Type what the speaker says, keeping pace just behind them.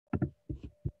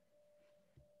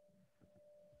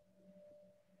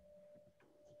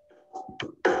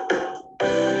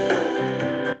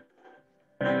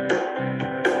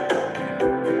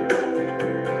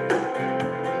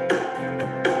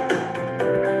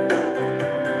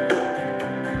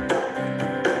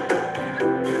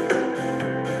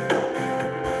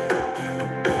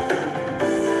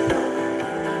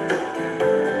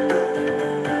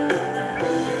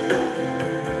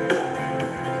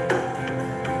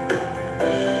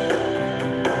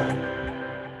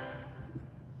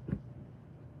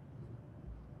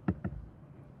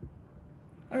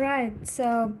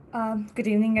Good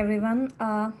evening, everyone.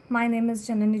 My name is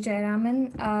Janani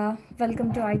Jayaraman.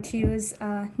 Welcome to ITU's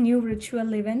new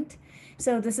ritual event.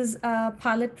 So, this is a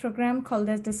pilot program called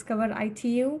as Discover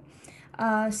ITU.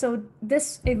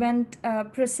 This event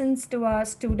presents to our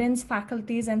students,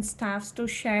 faculties, and staffs to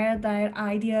share their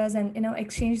ideas and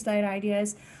exchange their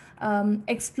ideas,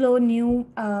 explore new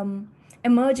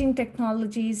emerging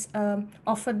technologies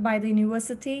offered by the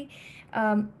university.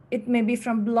 It may be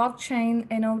from blockchain,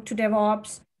 to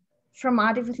DevOps, from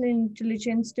artificial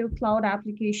intelligence to cloud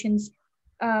applications.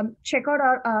 Check out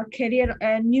our career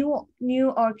new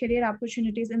or career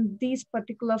opportunities in these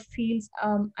particular fields,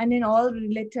 and in all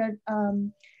related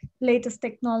latest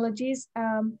technologies,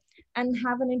 and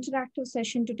have an interactive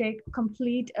session to take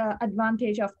complete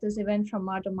advantage of this event from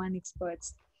our domain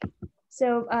experts.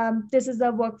 This is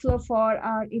the workflow for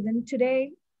our event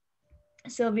today.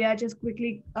 So we are just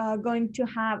quickly going to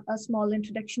have a small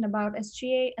introduction about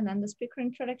SGA, and then the speaker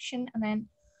introduction, and then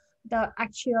the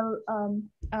actual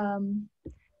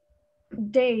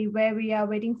day where we are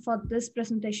waiting for this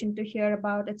presentation to hear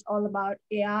about. It's all about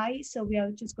AI. So we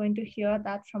are just going to hear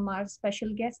that from our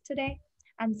special guest today,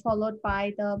 and followed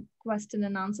by the question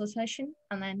and answer session,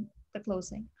 and then the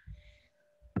closing.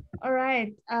 All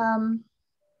right.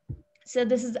 So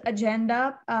this is the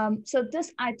agenda. So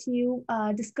this ITU,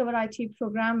 Discover ITU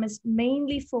program is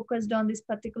mainly focused on these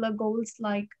particular goals,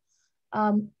 like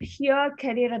hear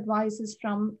career advices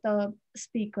from the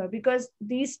speaker, because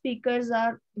these speakers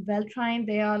are well-trained.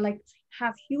 They are like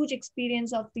have huge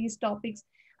experience of these topics,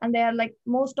 and they are like,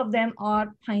 most of them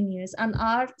are pioneers. And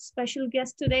our special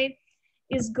guest today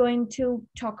is going to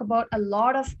talk about a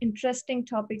lot of interesting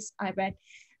topics, I bet,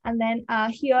 and then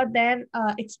hear their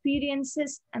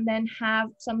experiences, and then have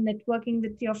some networking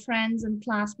with your friends and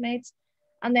classmates.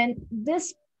 And then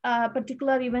this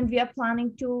particular event we are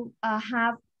planning to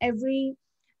have every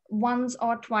once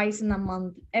or twice in a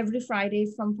month, every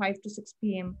Friday from 5 to 6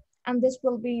 p.m. And this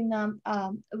will be in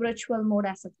a virtual mode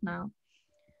as of now.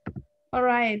 All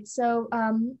right, so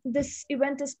this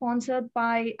event is sponsored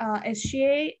by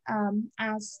SGA.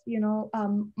 As you know,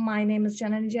 my name is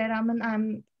Janani Jayaraman.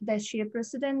 I'm the SGA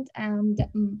president, and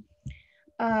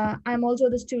I'm also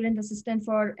the student assistant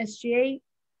for SGA.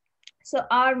 So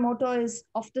our motto is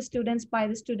of the students, by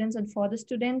the students, and for the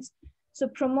students. So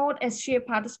promote SGA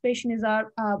participation is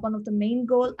our one of the main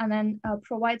goal, and then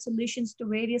provide solutions to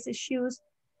various issues.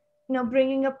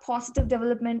 Bringing a positive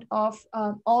development of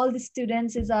all the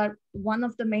students is our one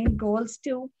of the main goals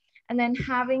too. And then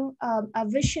having a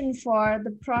vision for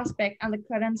the prospect and the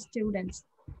current students.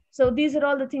 So these are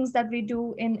all the things that we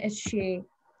do in SGA.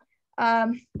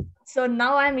 So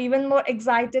now I'm even more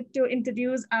excited to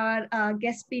introduce our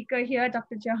guest speaker here,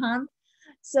 Dr. Johan.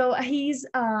 So he's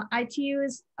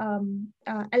ITU's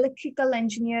electrical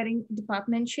engineering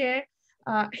department chair.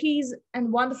 He's a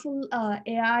wonderful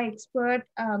AI expert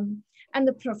and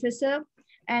the professor,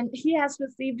 and he has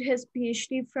received his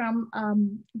PhD from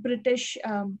British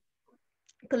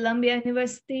Columbia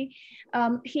University.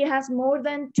 He has more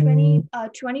than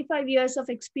 25 years of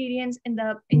experience in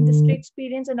the industry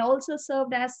experience, and also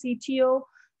served as CTO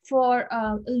for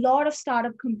a lot of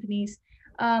startup companies.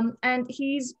 And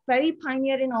he's very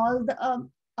pioneer in all the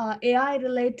AI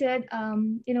related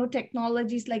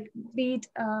technologies, like be it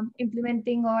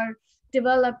implementing or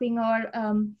developing or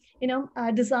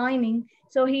designing.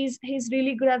 So he's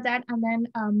really good at that. And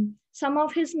then some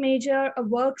of his major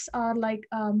works are like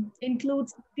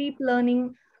includes deep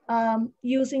learning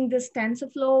using this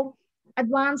TensorFlow,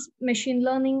 advanced machine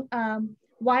learning,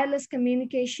 wireless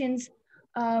communications,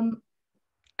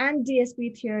 and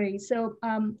DSP theory. So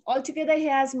altogether, he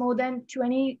has more than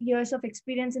 20 years of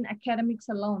experience in academics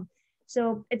alone.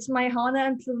 So it's my honor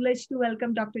and privilege to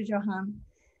welcome Dr. Johan.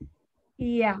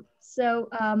 Yeah, so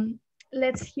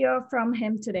let's hear from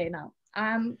him today now.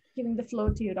 I'm giving the floor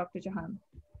to you, Dr. Johan.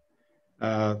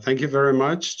 Thank you very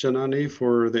much, Janani,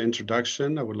 for the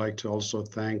introduction. I would like to also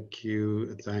thank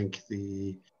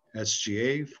the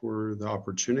SGA for the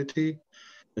opportunity.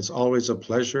 It's always a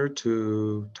pleasure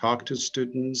to talk to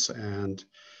students and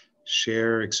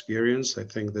share experience. I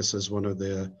think this is one of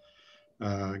the,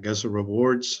 I guess, the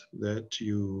rewards that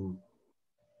you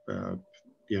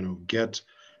get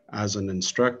as an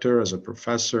instructor, as a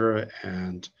professor,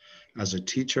 and as a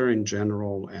teacher in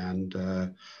general. And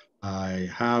I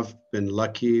have been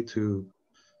lucky to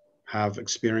have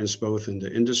experience both in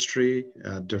the industry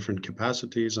at different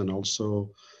capacities, and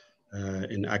also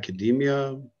in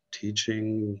academia,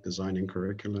 teaching, designing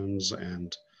curriculums,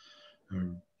 and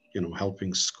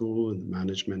helping school and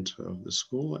management of the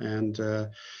school. And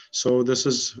so this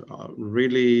is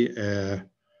really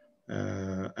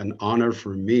an honor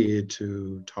for me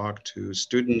to talk to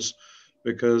students,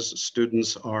 because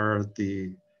students are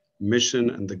the mission,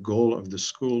 and the goal of the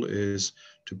school is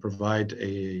to provide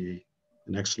an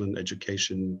excellent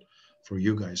education for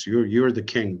you guys. You're the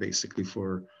king, basically,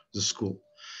 for the school.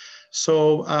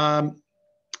 So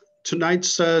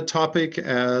tonight's topic,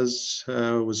 as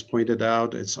was pointed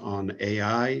out, it's on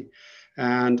AI.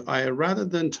 And rather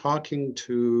than talking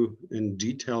in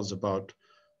details about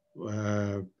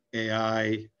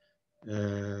AI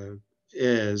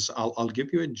I'll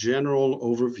give you a general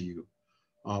overview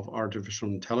of artificial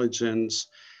intelligence,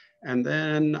 and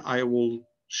then I will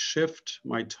shift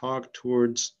my talk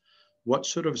towards what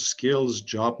sort of skills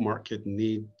job market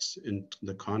needs in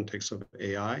the context of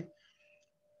AI.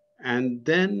 And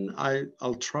then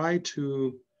I'll try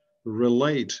to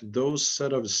relate those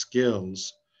set of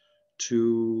skills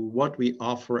to what we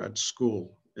offer at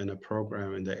school in a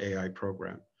program, in the AI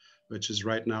program, which is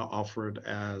right now offered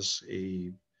as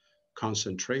a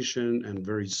concentration and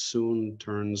very soon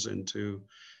turns into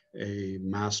a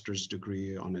master's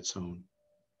degree on its own.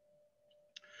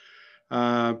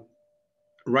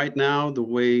 Right now, the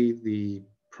way the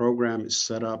program is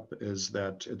set up is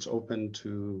that it's open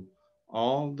to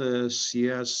all the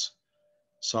CS,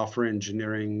 software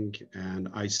engineering,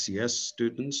 and ICS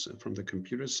students from the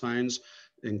computer science,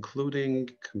 including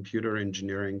computer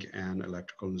engineering and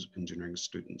electrical engineering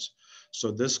students.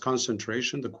 So this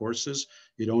concentration, the courses,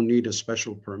 you don't need a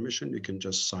special permission. You can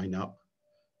just sign up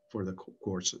for the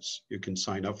courses. You can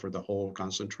sign up for the whole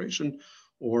concentration,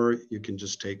 or you can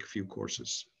just take a few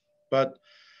courses. But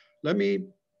let me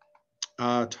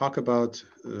talk about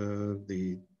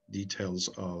the details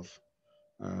of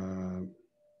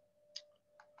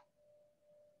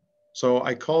so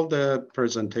I called the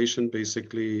presentation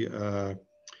basically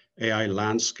AI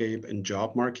landscape and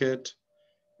job market.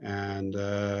 And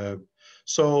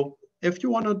so if you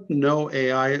want to know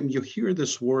AI, you hear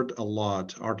this word a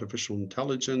lot, artificial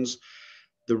intelligence.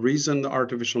 The reason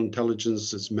artificial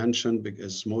intelligence is mentioned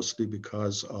is mostly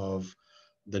because of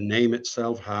the name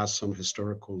itself has some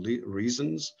historical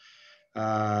reasons.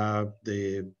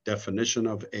 The definition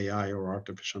of AI, or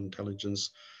artificial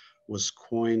intelligence, was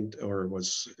coined, or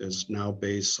is now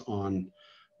based on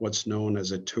what's known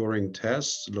as a Turing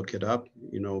test. Look it up.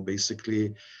 You know,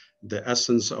 basically the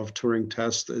essence of Turing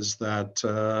test is that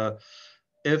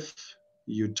if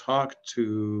you talk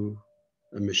to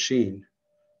a machine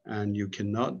and you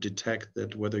cannot detect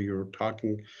that whether you're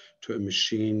talking to a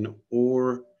machine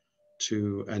or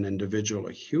to an individual,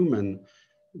 a human,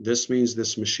 this means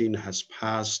this machine has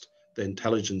passed the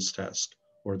intelligence test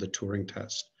or the Turing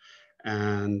test.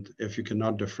 And if you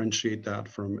cannot differentiate that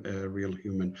from a real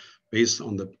human based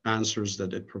on the answers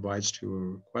that it provides to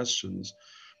your questions,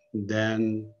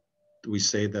 then we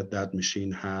say that that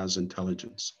machine has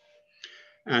intelligence.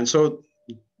 And so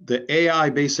the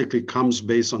AI basically comes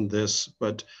based on this,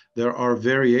 but there are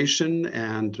variation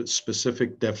and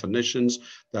specific definitions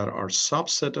that are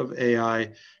subset of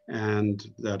AI and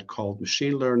that called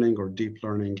machine learning or deep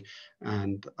learning.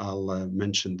 And I'll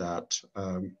mention that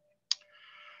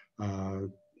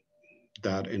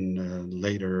that in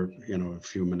later, a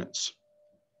few minutes.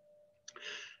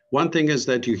 One thing is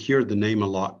that you hear the name a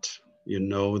lot. You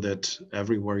know that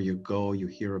everywhere you go, you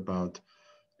hear about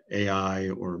AI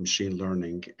or machine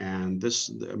learning. And this,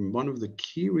 one of the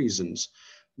key reasons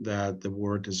that the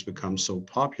word has become so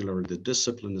popular, the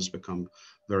discipline has become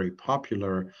very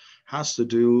popular, has to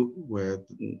do with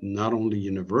not only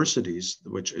universities,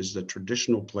 which is the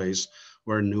traditional place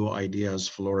where new ideas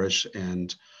flourish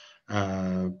and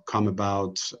come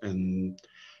about, and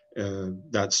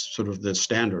that's sort of the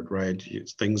standard, right?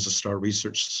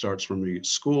 Research starts from the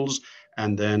schools,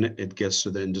 and then it gets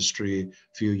to the industry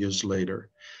a few years later.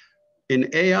 In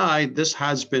AI, this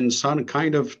has been some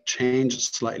kind of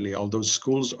changed slightly, although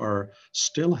schools are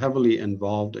still heavily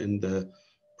involved in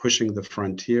pushing the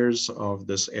frontiers of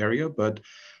this area. But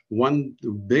one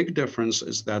big difference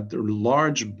is that the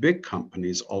large, big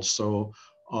companies also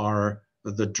are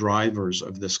the drivers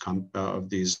of this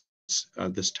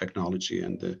technology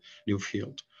and the new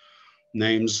field.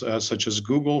 Names such as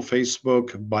Google,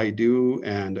 Facebook, Baidu,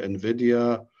 and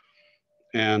NVIDIA,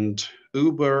 and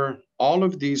Uber, all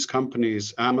of these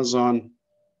companies, Amazon,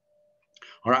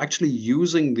 are actually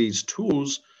using these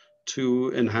tools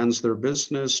to enhance their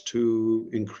business, to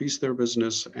increase their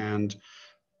business, and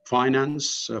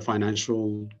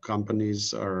financial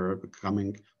companies are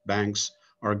becoming, banks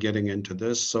are getting into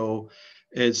this. So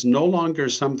it's no longer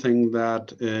something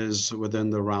that is within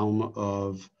the realm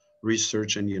of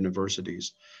research and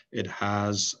universities. It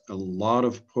has a lot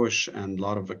of push and a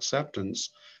lot of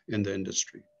acceptance in the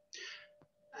industry.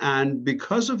 And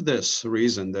because of this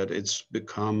reason that it's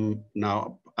become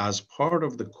now as part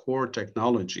of the core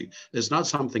technology, it's not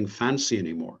something fancy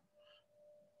anymore.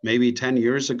 Maybe 10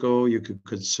 years ago, you could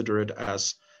consider it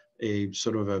as a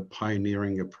sort of a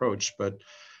pioneering approach, but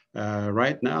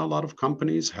right now, a lot of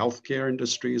companies, healthcare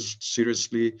industries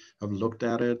seriously have looked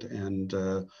at it, and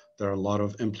there are a lot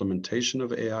of implementation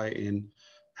of AI in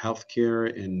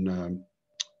healthcare, in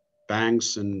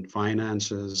banks and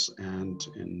finances, and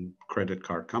in credit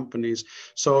card companies.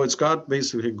 So it's got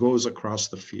basically goes across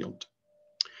the field.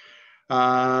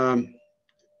 Um,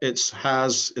 it's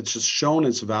just shown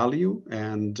its value,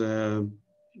 and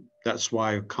that's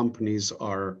why companies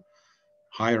are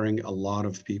hiring a lot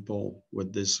of people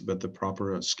with the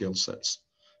proper skill sets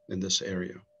in this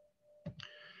area.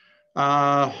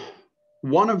 Uh,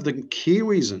 One of the key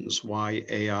reasons why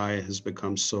AI has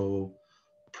become so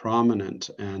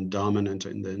prominent and dominant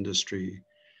in the industry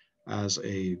as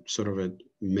a sort of a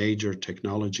major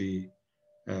technology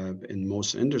in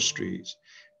most industries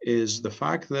is the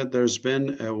fact that there's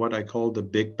been what I call the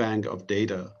big bang of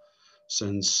data,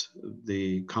 since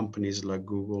the companies like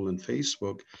Google and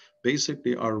Facebook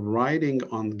basically are riding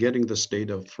on getting this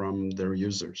data from their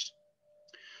users.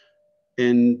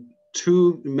 In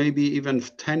maybe even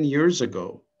 10 years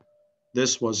ago,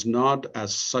 this was not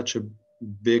as such a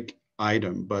big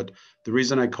item, but the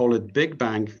reason I call it Big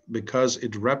Bang, because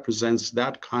it represents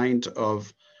that kind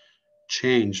of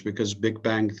change, because Big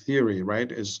Bang theory,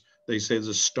 right, is they say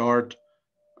the start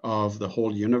of the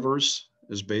whole universe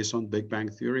is based on Big Bang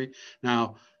theory.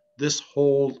 Now, this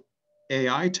whole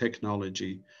AI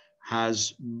technology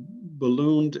has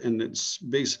ballooned, and it's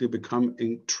basically become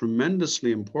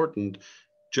tremendously important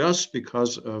just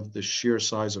because of the sheer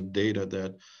size of data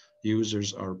that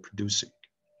users are producing.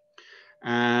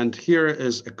 And here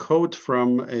is a quote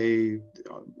from an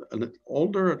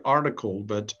older article,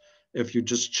 but if you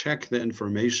just check the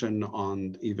information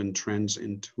on even trends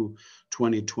into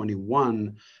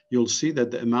 2021, you'll see that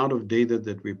the amount of data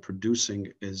that we're producing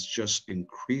is just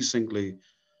increasingly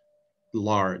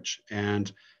large.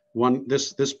 And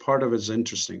this part of it is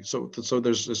interesting. So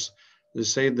there's this, they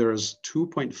say there's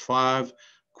 2.5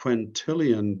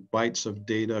 quintillion bytes of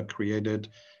data created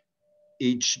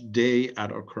each day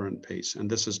at our current pace, and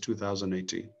this is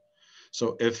 2018.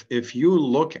 So if you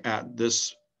look at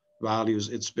this values,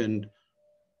 it's been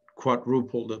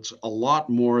quadrupled. It's a lot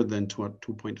more than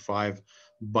 2.5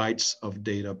 bytes of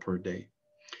data per day.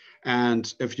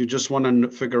 And if you just want to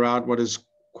figure out what is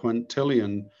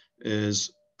quintillion,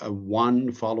 is a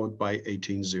 1 followed by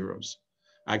 18 zeros.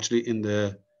 Actually, in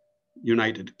the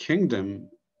United Kingdom,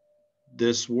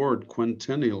 this word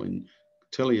quintillion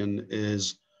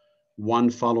is 1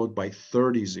 followed by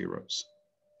 30 zeros.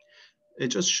 It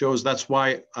just shows, that's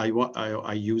why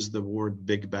I use the word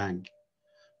Big Bang,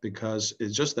 because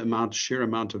it's just the sheer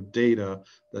amount of data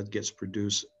that gets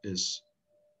produced is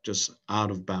just out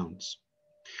of bounds.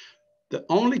 The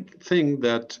only thing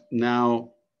that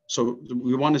now, so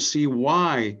we want to see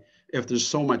why, if there's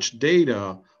so much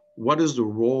data, what is the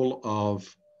role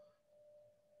of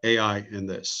AI in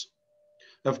this?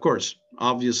 Of course,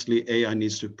 obviously AI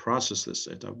needs to process this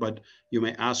data, but you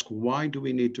may ask, why do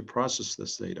we need to process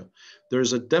this data?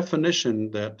 There's a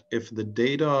definition that if the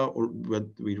data, or what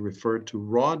we refer to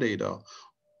raw data,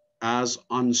 as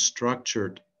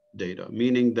unstructured data,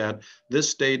 meaning that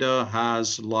this data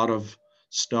has a lot of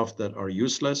stuff that are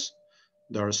useless.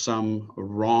 There are some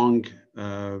wrong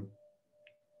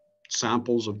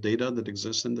samples of data that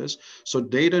exist in this. So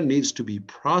data needs to be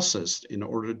processed in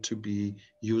order to be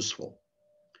useful.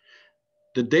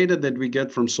 The data that we get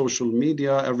from social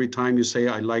media, every time you say,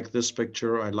 I like this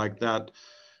picture, I like that,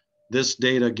 this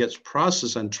data gets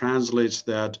processed and translates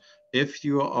that if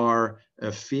you are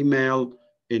a female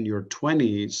in your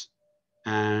 20s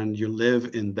and you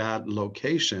live in that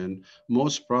location,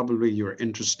 most probably you're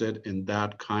interested in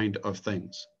that kind of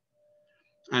things.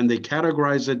 And they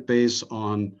categorize it based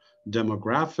on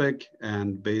demographic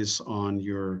and based on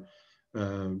your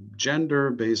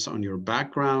gender, based on your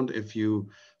background. If you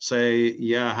say,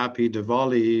 yeah, happy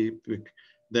Diwali,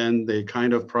 then they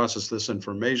kind of process this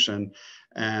information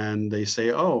and they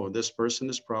say, oh, this person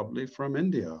is probably from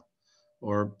India.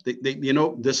 Or,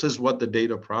 this is what the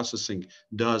data processing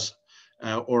does.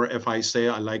 Or if I say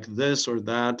I like this or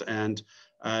that, and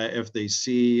if they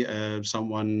see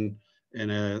someone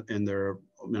in their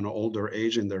older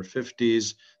age, in their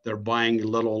 50s, they're buying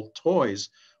little toys.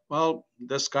 Well,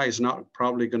 this guy is not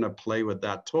probably going to play with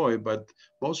that toy, but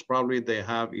most probably they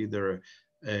have either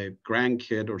a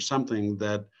grandkid or something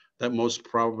that most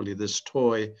probably this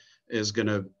toy is going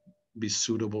to be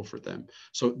suitable for them.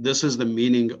 So this is the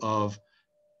meaning of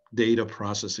data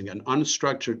processing. And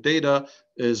unstructured data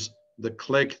is the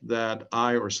click that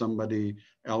I or somebody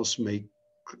else may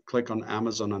click on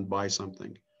Amazon and buy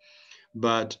something.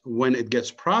 But when it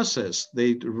gets processed,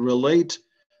 they relate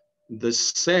the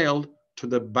sale to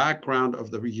the background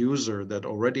of the user that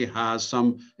already has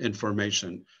some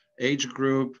information, age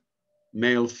group,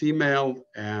 male, female,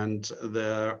 and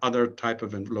the other type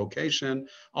of location.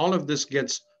 All of this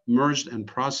gets merged and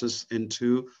processed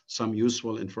into some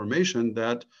useful information.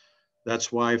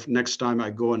 That's why next time I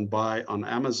go and buy on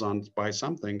Amazon, buy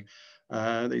something,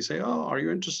 they say, oh, are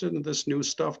you interested in this new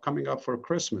stuff coming up for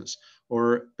Christmas?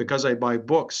 Or because I buy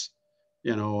books,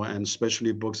 you know, and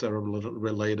especially books that are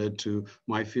related to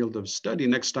my field of study.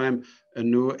 Next time a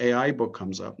new AI book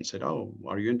comes up and said, oh,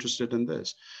 are you interested in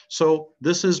this? So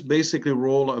this is basically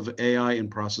role of AI in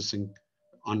processing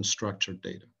unstructured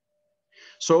data.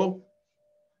 So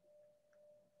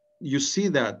you see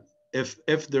that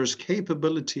if there's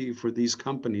capability for these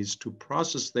companies to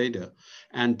process data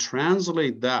and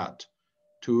translate that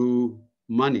to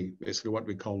money, basically what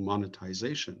we call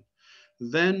monetization,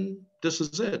 then this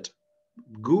is it.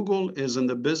 Google is in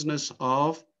the business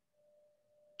of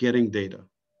getting data.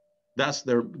 That's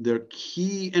their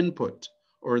key input,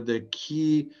 or their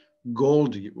key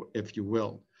gold, if you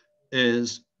will,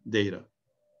 is data,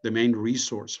 the main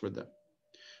resource for them.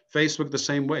 Facebook the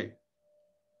same way,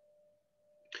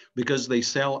 because they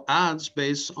sell ads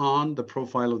based on the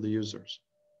profile of the users.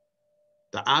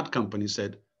 The ad company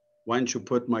said, why don't you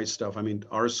put my stuff? I mean,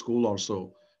 our school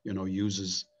also, you know,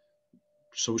 uses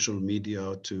social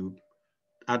media to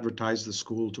advertise the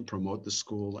school, to promote the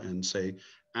school, and say,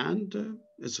 and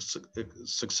it's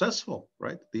successful,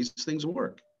 right? These things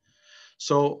work.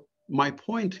 So my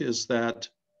point is that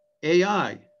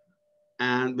AI,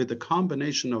 and with the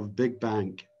combination of big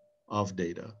bang of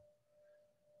data,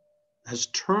 has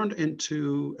turned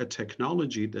into a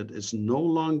technology that is no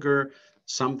longer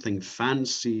something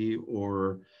fancy,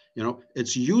 or, you know,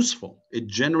 it's useful. It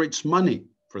generates money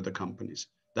for the companies.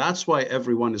 That's why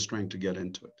everyone is trying to get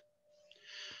into it.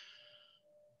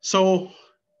 So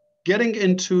getting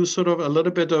into sort of a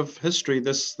little bit of history,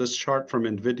 this chart from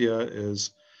NVIDIA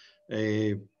is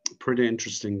a pretty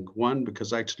interesting one,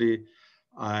 because actually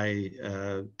I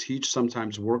teach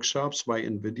sometimes workshops by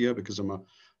NVIDIA, because I'm a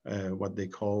what they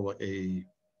call a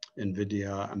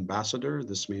NVIDIA ambassador.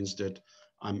 This means that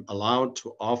I'm allowed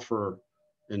to offer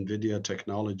NVIDIA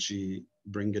technology,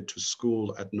 bring it to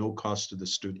school at no cost to the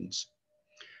students.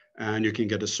 And you can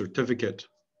get a certificate,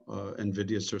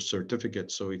 NVIDIA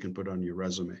certificate, so you can put on your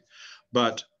resume.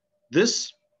 But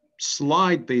this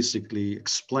slide basically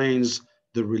explains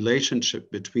the relationship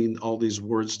between all these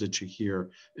words that you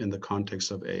hear in the context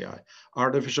of AI.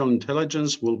 Artificial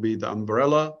intelligence will be the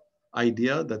umbrella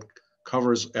idea that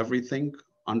covers everything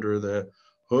under the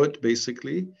hood,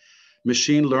 basically.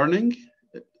 Machine learning,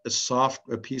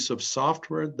 a piece of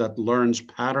software that learns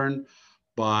pattern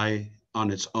on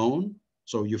its own.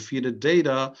 So you feed it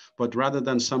data, but rather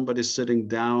than somebody sitting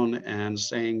down and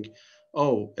saying,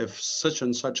 oh, if such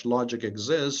and such logic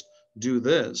exists, do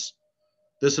this.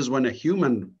 This is when a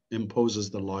human imposes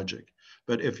the logic.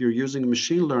 But if you're using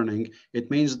machine learning,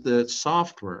 it means the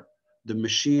software, the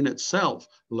machine itself,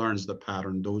 learns the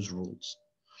pattern, those rules.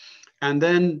 And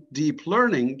then deep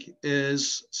learning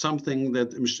is something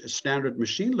that standard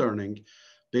machine learning,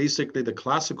 basically the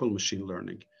classical machine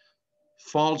learning,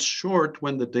 falls short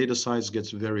when the data size gets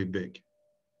very big.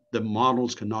 The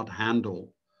models cannot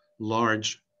handle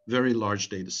very large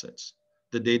data sets.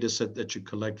 The data set that you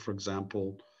collect, for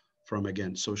example, from,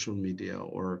 again, social media,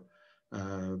 or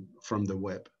from the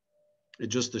web.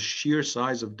 It's just the sheer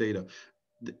size of data.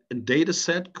 The data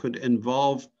set could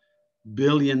involve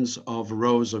billions of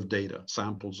rows of data,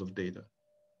 samples of data.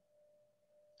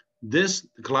 This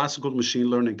classical machine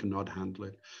learning cannot handle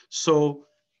it. So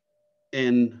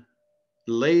in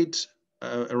late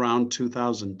around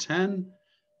 2010,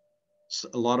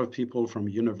 a lot of people from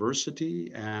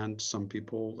university and some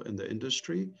people in the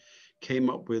industry came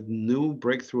up with new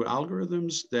breakthrough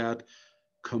algorithms that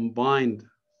combined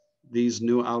these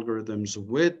new algorithms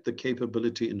with the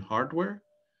capability in hardware,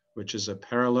 which is a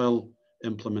parallel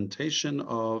implementation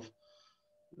of,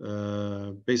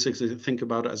 basically think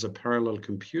about it as a parallel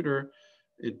computer.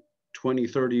 20,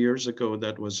 30 years ago,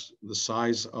 that was the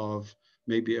size of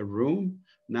maybe a room.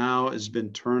 Now it's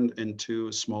been turned into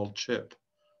a small chip.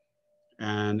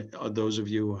 And those of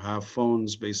you who have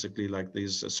phones, basically like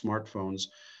these smartphones,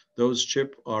 those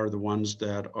chips are the ones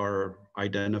that are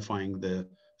identifying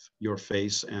your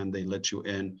face, and they let you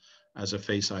in as a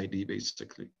Face ID,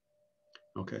 basically.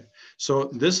 Okay, so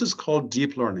this is called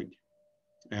deep learning.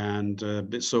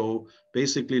 And so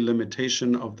basically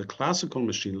limitation of the classical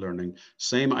machine learning,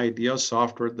 same idea,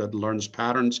 software that learns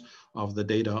patterns of the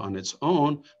data on its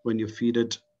own when you feed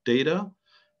it data,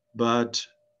 but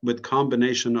with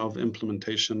combination of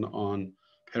implementation on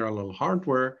parallel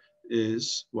hardware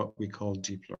is what we call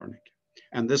deep learning.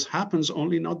 And this happens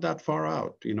only not that far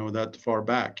out, that far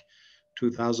back,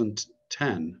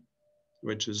 2010,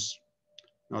 which is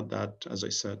not that, as I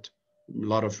said, a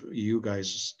lot of you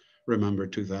guys remember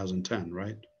 2010,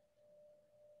 right?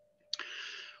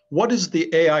 What is the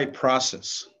AI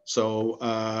process? So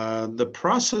the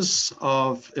process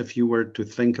of, if you were to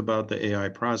think about the AI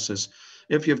process,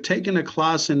 if you've taken a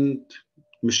class in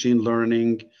machine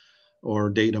learning or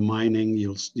data mining,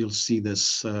 you'll see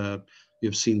this,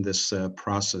 you've seen this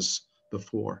process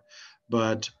before.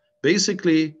 But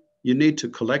basically, you need to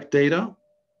collect data.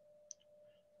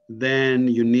 Then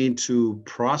you need to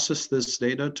process this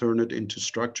data, turn it into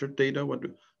structured data,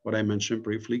 what I mentioned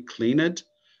briefly, clean it,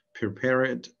 prepare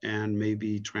it, and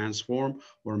maybe transform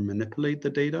or manipulate the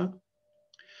data.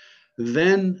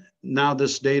 Then now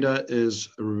this data is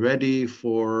ready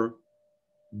for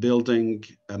building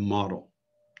a model.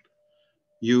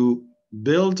 You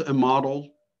build a model,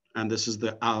 and this is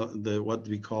the what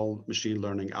we call machine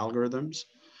learning algorithms.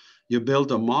 You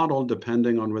build a model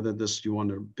depending on whether you want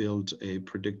to build a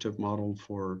predictive model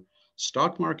for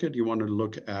stock market, you want to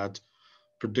look at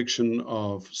prediction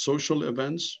of social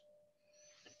events,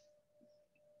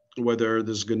 whether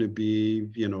there's going to be,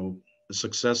 a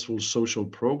successful social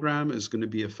program is going to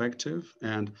be effective,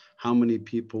 and how many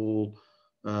people,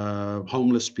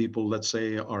 homeless people, let's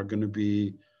say, are going to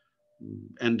be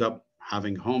end up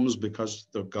having homes because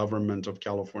the government of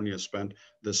California spent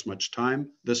this much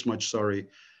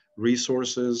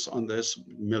resources on this,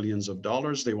 millions of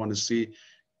dollars. They want to see,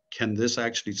 can this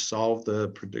actually solve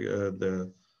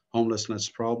the homelessness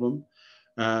problem?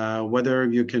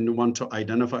 Whether you can want to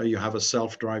identify, you have a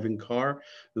self-driving car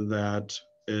that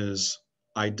is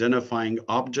identifying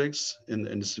objects in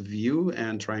its view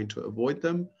and trying to avoid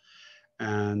them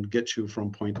and get you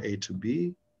from point A to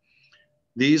B.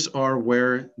 These are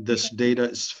where this data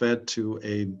is fed to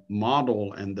a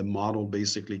model, and the model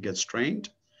basically gets trained.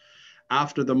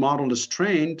 After the model is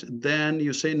trained, then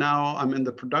you say, now I'm in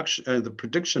the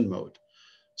prediction mode.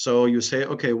 So you say,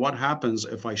 okay, what happens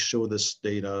if I show this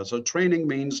data? So training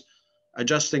means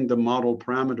adjusting the model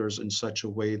parameters in such a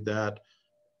way that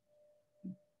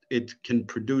it can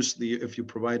produce if you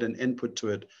provide an input to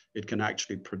it, it can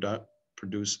actually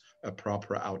produce a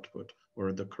proper output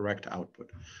or the correct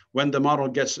output. When the model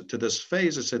gets to this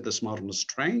phase, it said this model is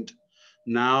trained.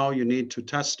 Now you need to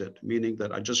test it, meaning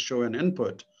that I just show an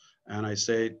input and I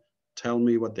say, tell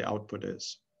me what the output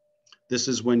is. This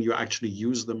is when you actually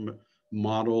use the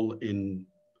model in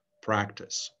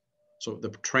practice. So the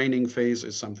training phase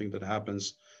is something that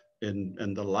happens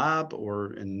in the lab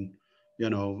or in,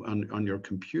 on your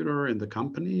computer in the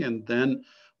company. And then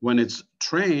when it's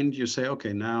trained, you say,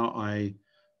 okay, now I'm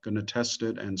going to test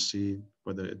it and see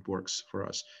whether it works for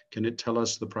us. Can it tell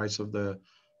us the price of the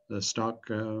stock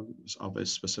of a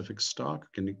specific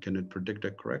stock? Can it predict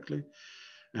it correctly?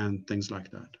 And things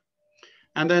like that.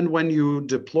 And then when you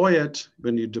deploy it,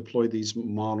 when you deploy these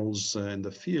models in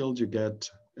the field, you get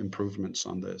improvements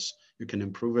on this. You can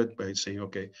improve it by saying,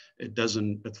 okay,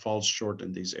 it falls short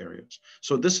in these areas.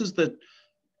 So this is the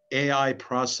AI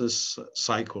process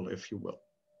cycle, if you will.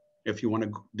 If you want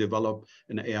to develop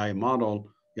an AI model,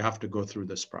 you have to go through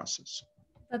this process.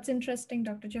 That's interesting,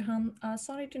 Dr. Jahan.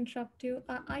 Sorry to interrupt you.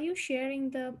 Are you sharing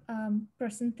the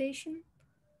presentation?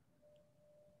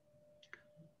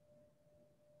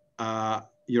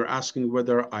 You're asking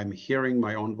whether I'm hearing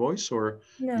my own voice or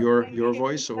no, your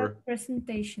voice or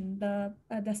presentation,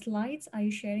 the slides. Are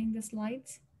you sharing the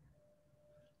slides?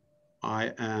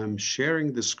 I am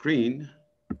sharing the screen.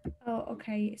 Oh,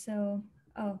 okay. So,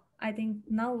 I think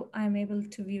now I'm able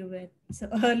to view it. So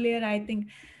earlier, I think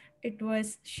it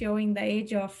was showing the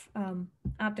age of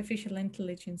artificial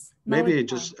intelligence. Now Maybe it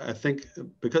just, I think,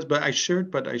 but I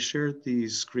shared the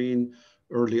screen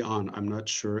early on. I'm not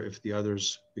sure if the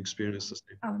others experience the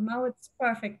same. Oh, now it's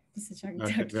perfect, Mr.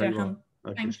 Okay, very well.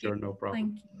 Okay, Thank sure, you. no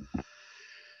problem. Thank you.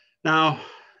 Now,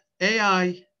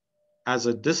 AI as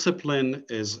a discipline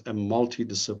is a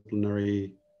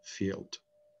multidisciplinary field,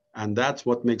 and that's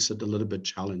what makes it a little bit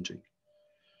challenging.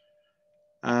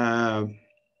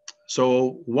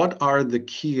 So what are the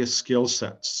key skill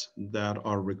sets that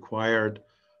are required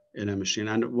in a machine?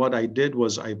 And what I did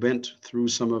was I went through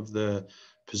some of the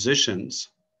positions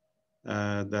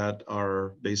that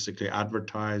are basically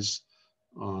advertised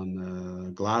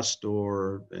on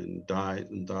Glassdoor and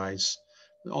Dice,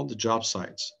 all the job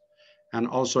sites. And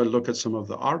also I look at some of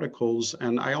the articles,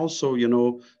 and I also,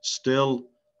 still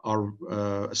are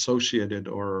associated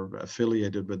or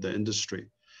affiliated with the industry.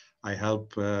 I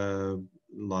help a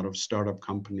lot of startup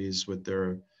companies with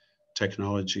their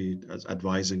technology, as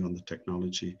advising on the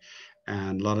technology.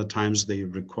 And a lot of times they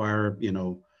require,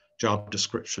 job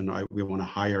description. We want to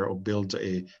hire or build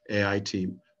a AI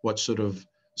team. What sort of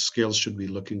skills should we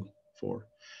be looking for?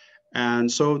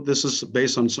 And so this is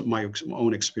based on my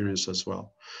own experience as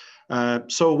well.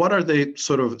 So what are the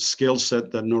sort of skill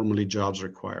set that normally jobs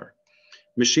require?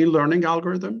 Machine learning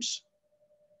algorithms,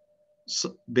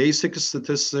 basic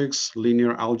statistics,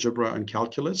 linear algebra, and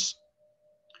calculus.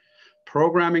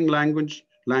 Programming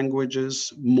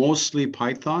languages, mostly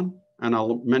Python, and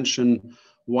I'll mention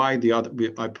why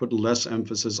I put less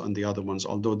emphasis on the other ones,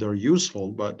 although they're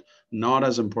useful, but not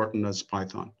as important as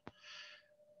Python.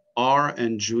 R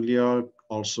and Julia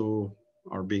also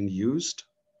are being used.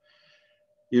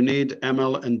 You need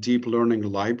ML and deep learning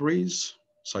libraries,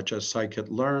 such as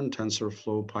scikit-learn,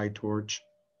 TensorFlow, PyTorch.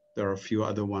 There are a few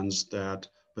other ones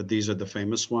but these are the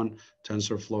famous one.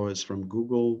 TensorFlow is from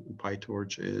Google,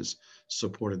 PyTorch is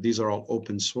supported. These are all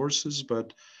open sources,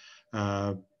 but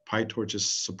PyTorch is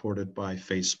supported by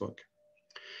Facebook.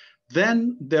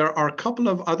 Then there are a couple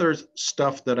of other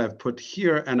stuff that I've put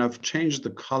here, and I've changed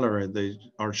the color. They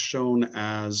are shown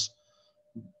as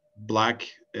black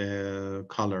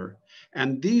color.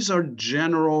 And these are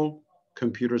general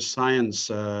computer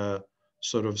science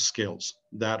sort of skills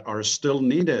that are still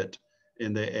needed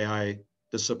in the AI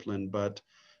discipline, but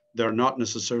they're not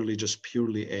necessarily just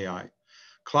purely AI.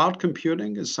 Cloud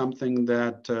computing is something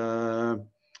that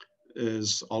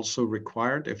is also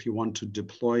required. If you want to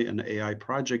deploy an AI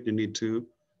project, you need to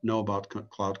know about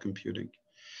cloud computing.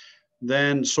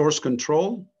 Then source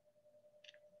control,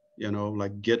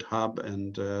 like GitHub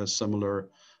and similar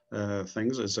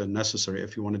things is necessary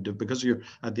if you want to do, because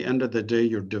at the end of the day,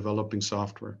 you're developing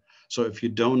software. So if you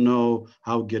don't know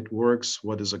how Git works,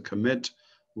 what is a commit,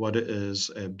 what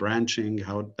is a branching,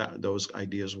 how those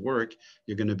ideas work,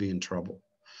 you're going to be in trouble.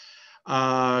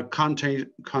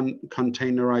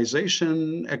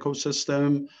 Containerization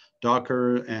ecosystem,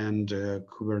 Docker and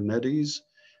Kubernetes.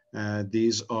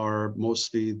 These are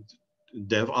mostly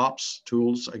DevOps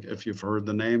tools. If you've heard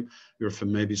the name,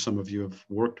 maybe some of you have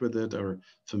worked with it or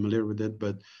familiar with it,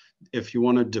 but if you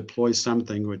want to deploy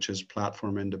something which is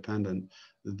platform independent,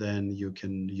 then you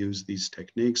can use these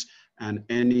techniques. And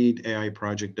any AI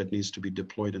project that needs to be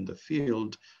deployed in the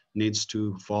field needs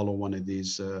to follow one of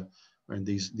these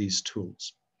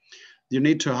tools. You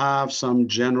need to have some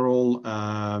general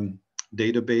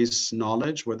database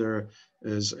knowledge, whether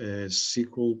it is a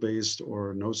SQL-based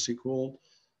or NoSQL.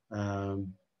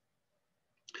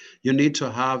 You need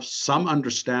to have some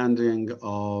understanding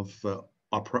of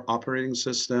operating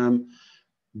system,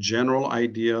 general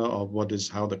idea of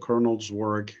how the kernels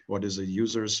work, what is a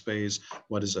user space,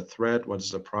 what is a thread, what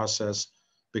is a process,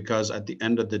 because at the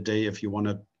end of the day, if you want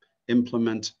to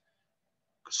implement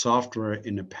software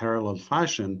in a parallel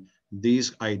fashion,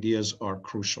 these ideas are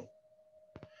crucial.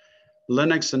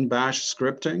 Linux and Bash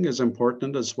scripting is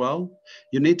important as well.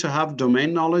 You need to have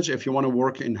domain knowledge. If you want to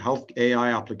work in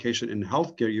AI application in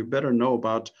healthcare, you better know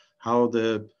about how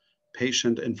the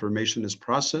patient information is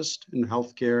processed in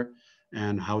healthcare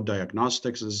and how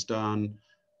diagnostics is done,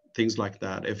 things like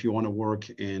that. If you want to work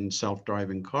in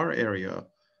self-driving car area,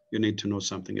 you need to know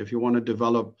something. If you want to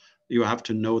develop, you have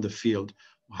to know the field,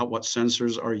 what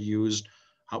sensors are used,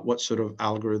 what sort of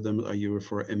algorithm are used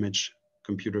for image,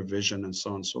 computer vision, and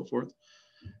so on and so forth.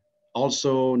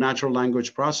 Also, natural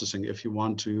language processing. If you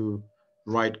want to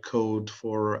write code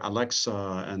for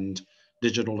Alexa and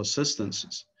digital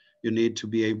assistants, you need to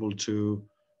be able to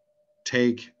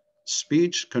take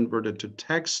speech, convert it to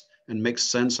text, and make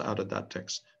sense out of that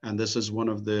text. And this is one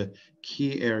of the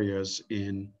key areas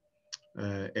in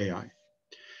AI.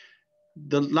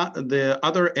 The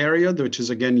other area, which is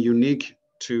again unique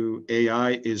to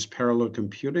AI, is parallel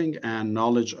computing and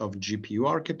knowledge of GPU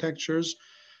architectures.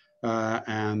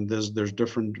 And there's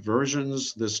different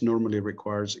versions. This normally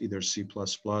requires either C++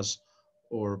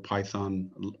 or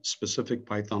Python, specific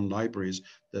Python libraries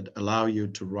that allow you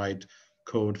to write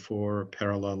code for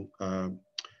parallel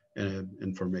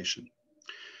information.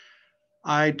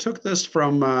 I took this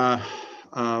from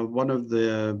one of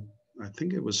the, I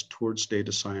think it was Towards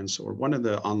Data Science, or one of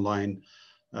the online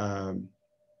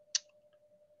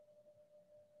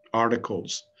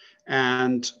articles.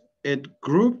 And it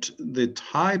grouped the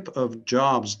type of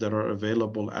jobs that are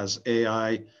available as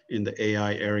AI in the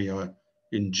AI area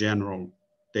in general,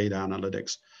 data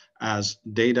analytics, as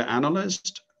data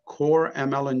analyst, core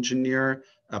ML engineer,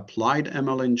 applied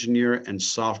ML engineer, and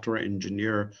software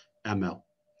engineer ML.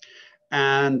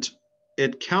 And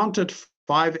it counted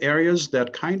 5 areas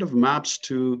that kind of maps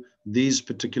to these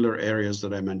particular areas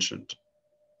that I mentioned: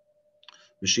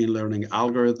 machine learning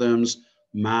algorithms,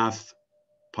 math,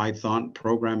 Python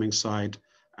programming side,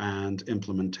 and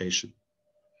implementation.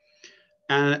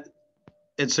 And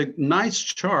it's a nice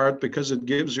chart because it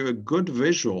gives you a good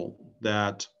visual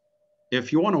that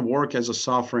if you want to work as a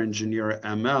software engineer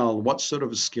ML, what sort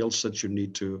of skill sets you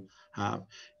need to have.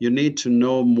 You need to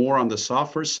know more on the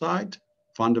software side,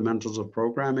 fundamentals of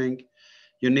programming.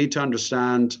 You need to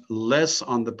understand less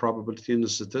on the probability and the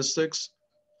statistics.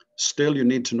 Still, you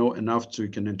need to know enough so you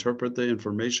can interpret the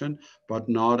information, but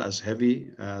not as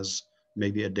heavy as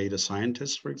maybe a data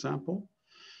scientist, for example.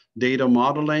 Data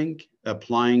modeling,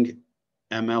 applying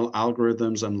ML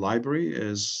algorithms and library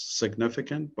is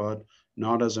significant, but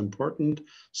not as important.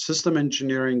 System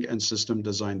engineering and system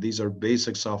design, these are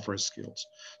basic software skills.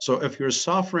 So if you're a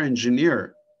software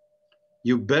engineer,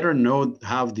 you better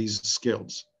have these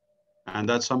skills. And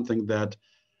that's something that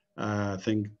I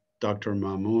think Dr.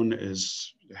 Mamoon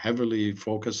is heavily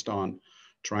focused on,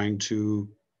 trying to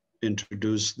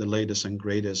introduce the latest and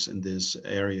greatest in these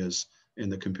areas in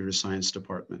the computer science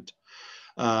department.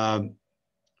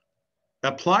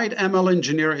 Applied ML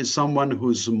engineer is someone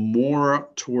who's more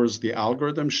towards the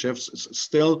algorithm, shifts,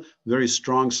 still very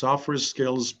strong software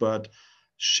skills, but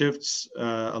shifts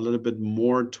a little bit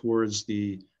more towards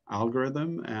the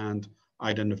algorithm and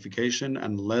identification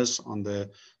and less on the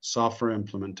software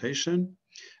implementation.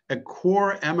 A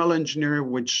core ML engineer,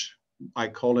 which I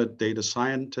call it data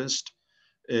scientist,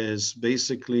 is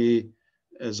basically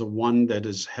a one that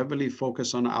is heavily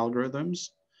focused on algorithms.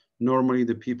 Normally,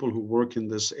 the people who work in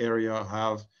this area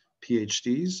have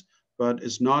PhDs, but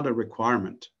it's not a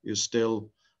requirement. You still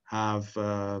have,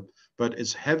 but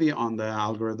it's heavy on the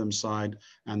algorithm side,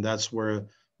 and that's where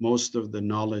most of the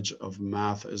knowledge of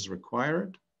math is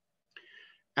required.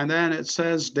 And then it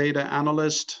says data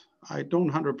analyst. I don't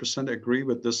 100% agree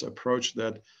with this approach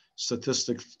that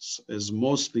statistics is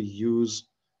mostly used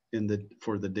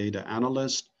for the data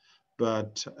analyst.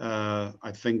 But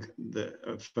I think the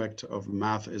effect of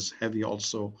math is heavy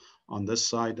also on this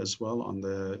side as well, on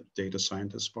the data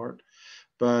scientist part.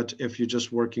 But if you're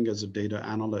just working as a data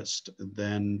analyst,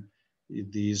 then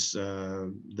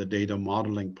the data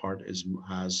modeling part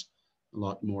has a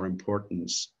lot more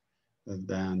importance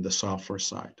than the software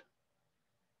side.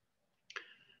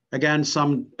 Again,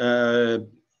 some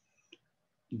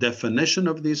definition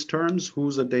of these terms.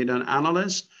 Who's a data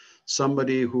analyst?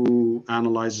 Somebody who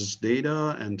analyzes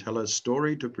data and tell a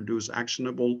story to produce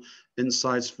actionable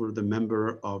insights for the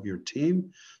member of your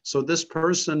team. So this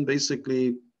person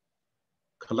basically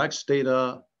collects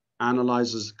data,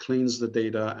 analyzes, cleans the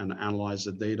data, and analyzes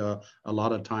the data. A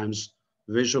lot of times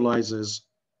visualizes,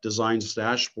 designs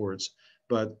dashboards.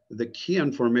 But the key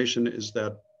information is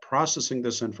that processing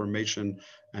this information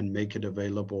and make it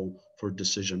available for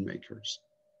decision makers.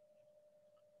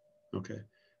 Okay,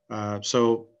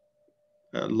 so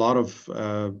a lot of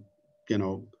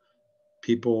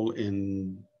people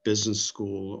in business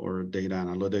school or data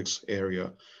analytics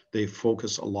area, they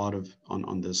focus a lot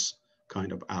on this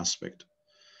kind of aspect.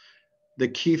 The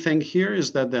key thing here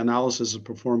is that the analysis is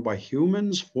performed by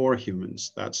humans for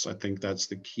humans. I think that's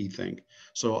the key thing.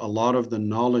 So a lot of the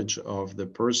knowledge of the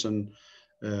person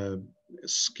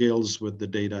skills with the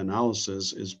data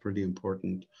analysis is pretty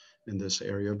important in this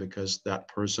area, because that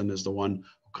person is the one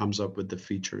who comes up with the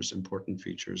features, important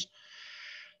features.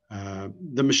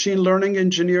 The machine learning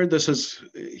engineer,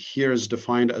 here is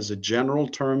defined as a general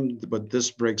term, but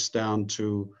this breaks down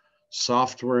to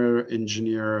software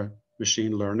engineer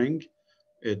machine learning.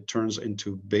 It turns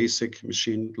into basic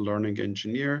machine learning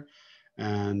engineer,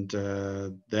 and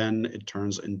then it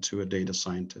turns into a data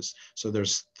scientist. So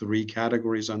there's 3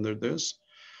 categories under this.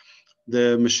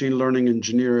 The machine learning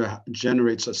engineer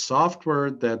generates a software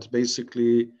that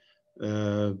basically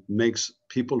makes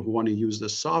people who want to use the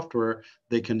software,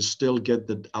 they can still get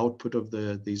the output of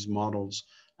these models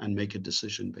and make a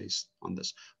decision based on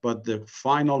this. But the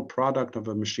final product of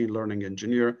a machine learning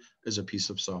engineer is a piece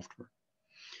of software.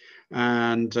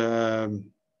 And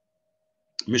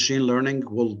machine learning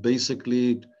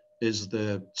is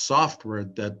the software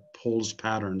that pulls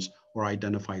patterns or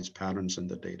identifies patterns in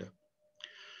the data.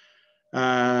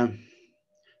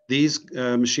 These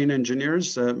machine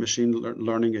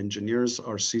learning engineers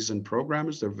are seasoned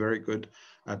programmers. They're very good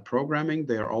at programming.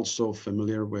 They are also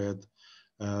familiar with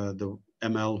the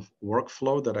ML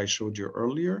workflow that I showed you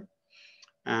earlier.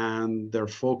 And their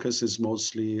focus is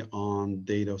mostly on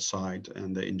data side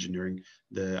and the engineering,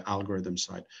 the algorithm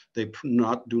side. They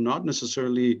do not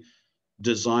necessarily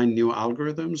design new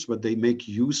algorithms, but they make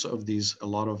use of a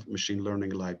lot of machine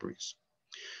learning libraries.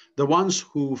 The ones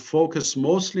who focus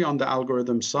mostly on the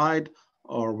algorithm side,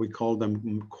 or we call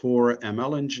them core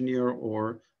ML engineer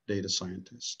or data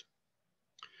scientist.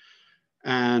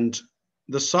 And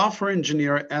the software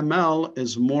engineer ML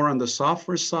is more on the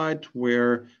software side,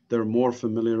 where they're more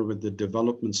familiar with the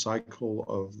development cycle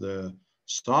of the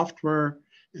software,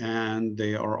 and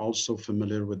they are also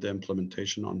familiar with the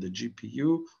implementation on the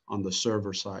GPU on the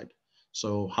server side.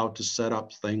 So how to set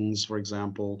up things, for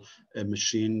example, a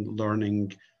machine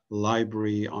learning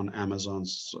library on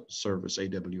Amazon's service,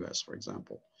 AWS, for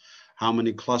example. How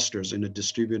many clusters in a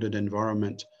distributed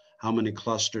environment, how many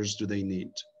clusters do they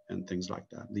need, and things like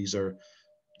that. These are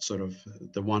sort of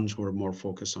the ones who are more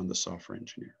focused on the software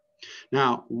engineer.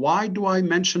 Now, why do I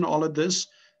mention all of this?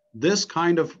 This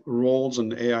kind of roles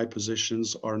and AI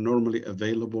positions are normally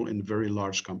available in very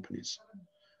large companies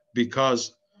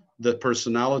because the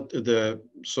personality, the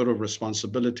sort of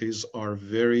responsibilities are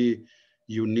very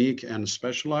unique and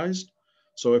specialized.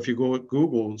 So if you go at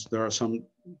Google, there are some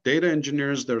data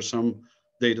engineers, there are some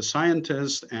data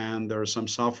scientists, and there are some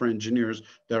software engineers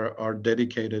that are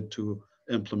dedicated to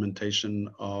implementation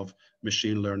of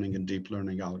machine learning and deep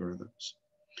learning algorithms.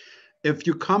 If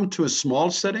you come to a small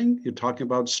setting, you're talking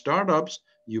about startups,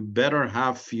 you better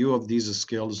have few of these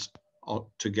skills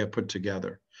to get put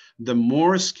together. The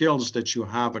more skills that you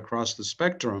have across the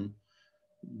spectrum,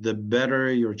 the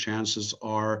better your chances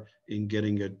are in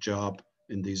getting a job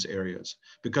in these areas.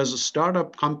 Because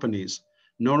startup companies,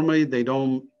 normally they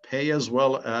don't pay as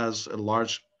well as a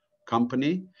large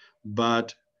company,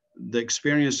 but the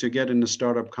experience you get in a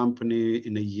startup company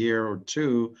in a year or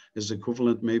two is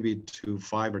equivalent maybe to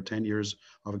 5 or 10 years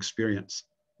of experience.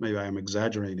 Maybe I'm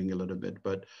exaggerating a little bit,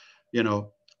 but you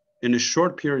know, in a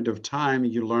short period of time,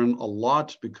 you learn a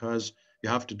lot because you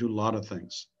have to do a lot of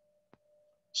things.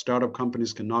 Startup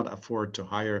companies cannot afford to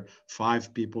hire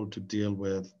 5 people to deal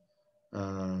with,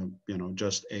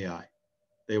 just AI.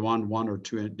 They want 1 or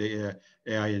 2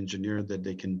 AI engineer that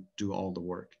they can do all the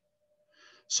work.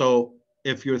 So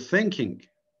if you're thinking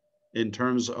in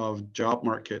terms of job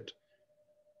market,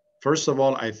 first of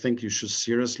all, I think you should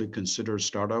seriously consider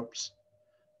startups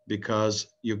because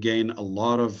you gain a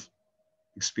lot of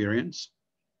experience.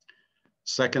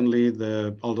 Secondly,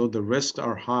 although the risks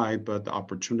are high, but the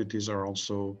opportunities are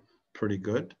also pretty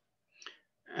good.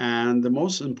 And the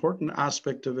most important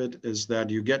aspect of it is that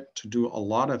you get to do a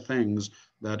lot of things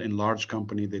that in large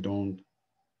company you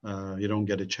don't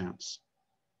get a chance.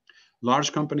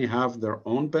 Large company have their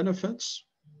own benefits.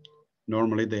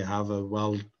 Normally they have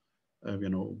a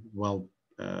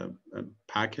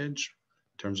package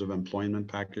in terms of employment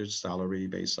package, salary,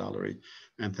 base salary,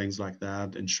 and things like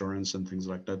that, insurance and things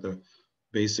like that. The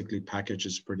basically package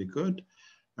is pretty good.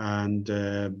 And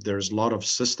there's a lot of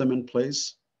system in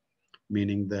place,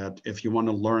 meaning that if you want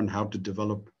to learn how to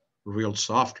develop real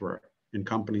software in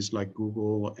companies like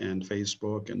Google and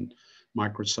Facebook and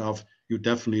Microsoft, you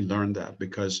definitely learn that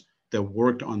because they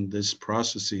worked on these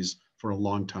processes for a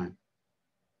long time.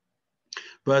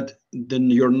 But then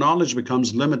your knowledge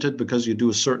becomes limited because you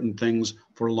do certain things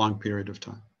for a long period of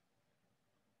time.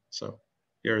 So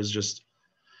here is just,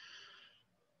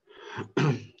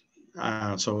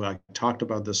 so I talked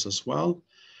about this as well.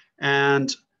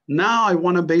 And now I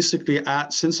want to basically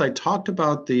add, since I talked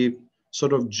about the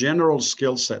sort of general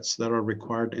skill sets that are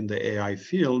required in the AI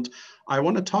field, I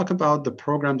want to talk about the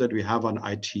program that we have on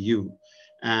ITU.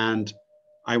 And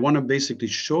I want to basically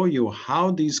show you how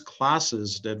these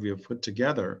classes that we have put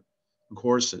together,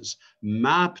 courses,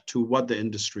 map to what the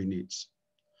industry needs.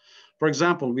 For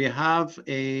example, we have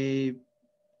an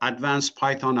advanced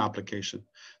Python application.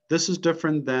 This is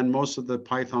different than most of the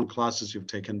Python classes you've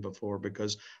taken before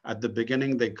because at the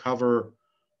beginning they cover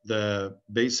the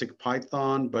basic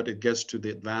Python, but it gets to the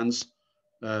advanced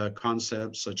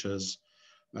concepts such as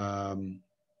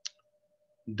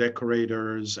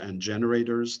decorators and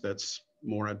generators. That's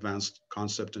more advanced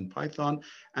concept in Python.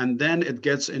 And then it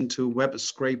gets into web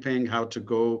scraping, how to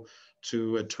go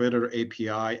to a Twitter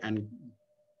API and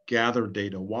gather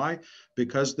data. Why?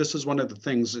 Because this is one of the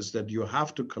things is that you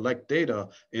have to collect data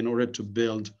in order to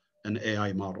build an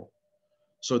AI model.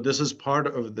 So this is part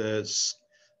of the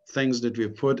things that we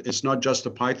put. It's not just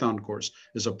a Python course.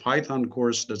 It's a Python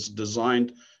course that's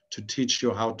designed to teach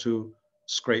you how to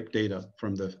scrape data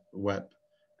from the web.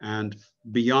 And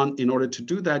beyond, in order to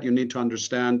do that, you need to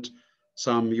understand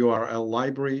some URL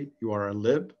library, URL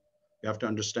lib. You have to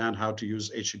understand how to use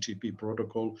HTTP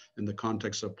protocol in the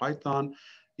context of Python.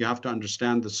 You have to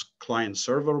understand this client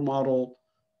server model.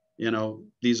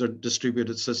 these are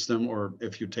distributed system, or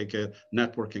if you take a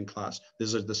networking class,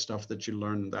 these are the stuff that you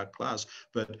learn in that class.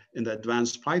 But in the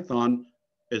advanced Python,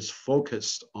 it's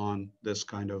focused on this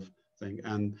kind of thing.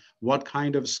 And what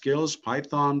kind of skills?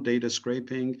 Python, data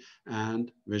scraping,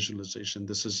 and visualization.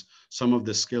 This is some of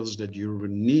the skills that you would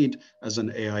need as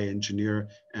an AI engineer,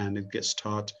 and it gets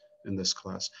taught in this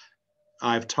class.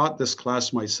 I've taught this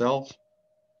class myself,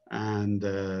 and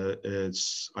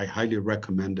I highly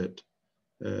recommend it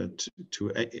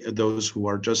to those who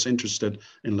are just interested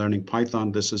in learning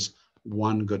Python. This is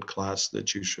one good class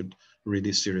that you should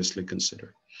really seriously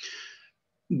consider.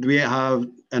 We have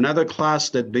another class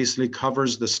that basically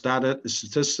covers the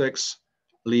statistics,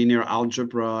 linear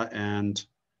algebra, and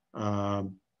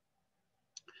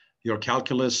your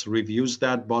calculus, reviews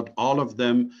that, but all of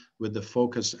them with the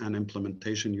focus and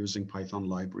implementation using Python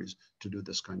libraries to do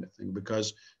this kind of thing.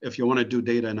 Because if you want to do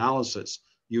data analysis,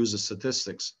 use the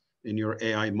statistics in your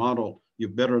AI model, you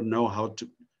better know how to,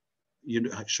 you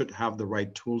should have the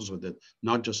right tools with it,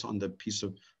 not just on the piece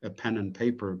of a pen and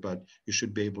paper, but you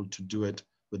should be able to do it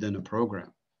within a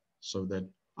program, so that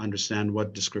understand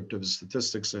what descriptive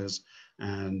statistics is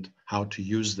and how to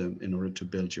use them in order to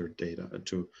build your data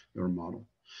to your model.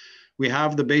 We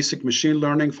have the basic machine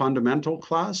learning fundamental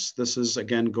class. This is,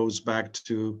 again, goes back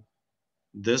to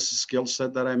this skill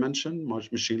set that I mentioned,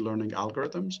 machine learning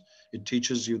algorithms. It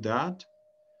teaches you that.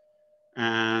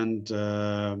 And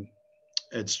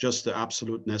it's just the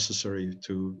absolute necessary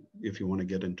if you want to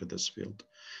get into this field.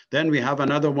 Then we have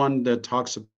another one that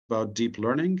talks about deep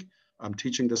learning. I'm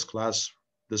teaching this class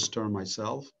this term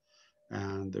myself,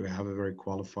 and we have a very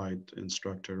qualified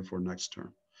instructor for next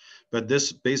term. But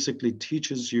this basically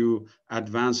teaches you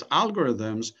advanced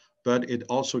algorithms, but it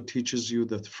also teaches you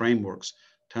the frameworks,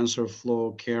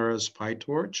 TensorFlow, Keras,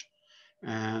 PyTorch,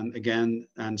 and again,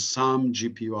 and some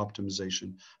GPU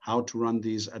optimization, how to run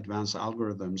these advanced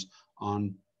algorithms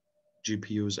on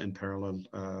GPUs and parallel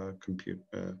compute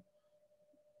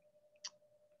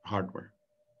hardware.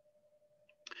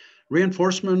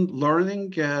 Reinforcement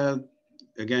learning,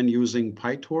 again, using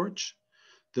PyTorch.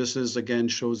 This is, again,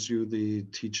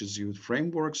 teaches you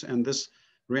frameworks, and this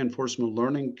reinforcement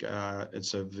learning,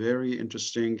 it's a very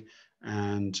interesting,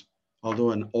 and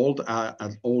although an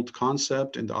old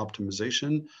concept in the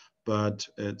optimization, but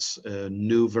it's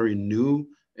very new,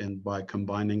 and by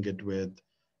combining it with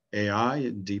AI,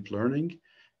 deep learning,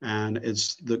 and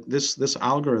it's this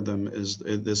algorithm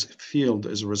this field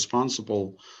is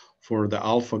responsible for the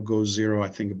AlphaGo Zero, I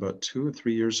think about 2 or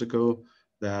 3 years ago,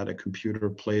 that a computer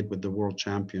played with the world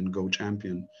champion, Go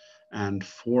champion, and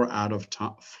 4 out of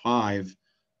 5,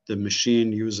 the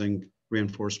machine using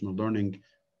reinforcement learning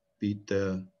beat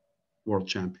the world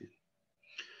champion.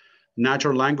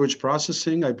 Natural language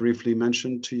processing, I briefly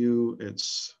mentioned to you,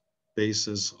 it's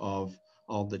basis of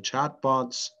all the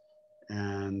chatbots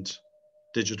and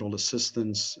digital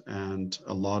assistants and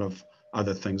a lot of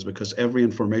other things, because every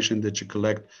information that you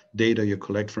collect, data you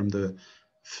collect from the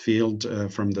field,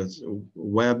 from the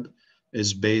web,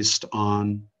 is based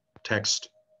on text.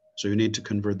 So you need to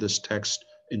convert this text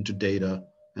into data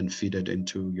and feed it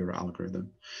into your algorithm.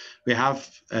 We have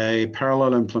a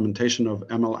parallel implementation of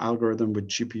ML algorithm with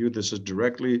GPU. This is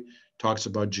directly talks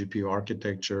about GPU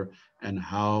architecture and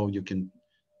how you can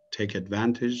take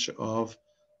advantage of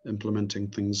implementing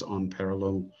things on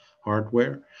parallel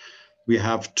hardware. We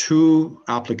have 2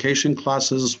 application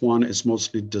classes. One is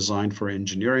mostly designed for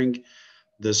engineering.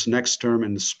 This next term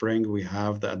in the spring, we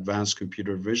have the advanced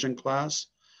computer vision class.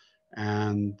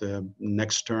 And the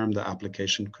next term, the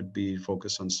application could be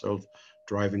focused on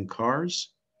self-driving cars,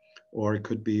 or it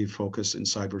could be focused in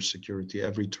cybersecurity.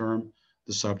 Every term,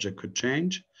 the subject could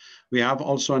change. We have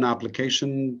also an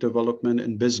application development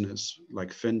in business,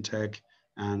 like fintech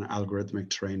and algorithmic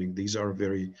training. These are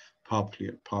very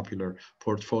popular.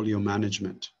 Portfolio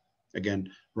management. Again,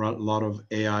 a lot of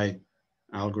AI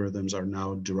algorithms are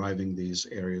now deriving these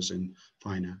areas in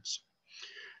finance.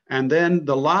 And then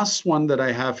the last one that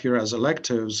I have here as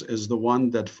electives is the one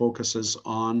that focuses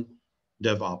on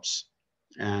DevOps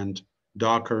and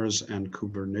Dockers and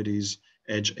Kubernetes,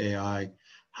 Edge AI,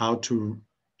 how to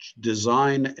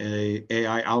design a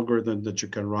AI algorithm that you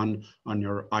can run on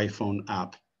your iPhone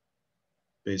app,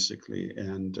 basically,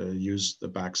 and use the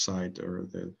backside or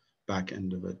the back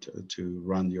end of it to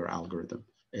run your algorithm,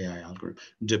 AI algorithm.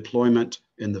 Deployment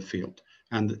in the field.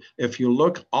 And if you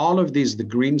look, all of these, the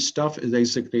green stuff is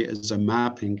basically is a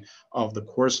mapping of the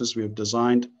courses we have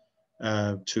designed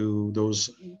to those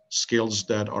skills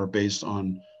that are based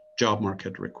on job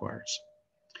market requires.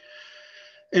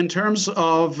 In terms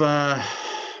of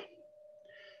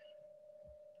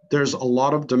There's a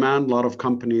lot of demand. A lot of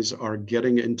companies are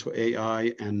getting into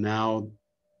AI, and now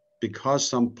because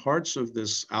some parts of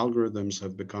this algorithms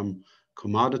have become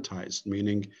commoditized,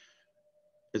 meaning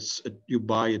you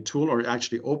buy a tool or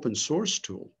actually open source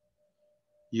tool,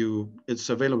 it's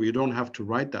available. You don't have to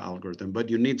write the algorithm, but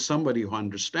you need somebody who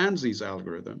understands these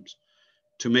algorithms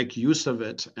to make use of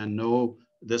it and know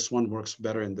this one works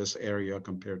better in this area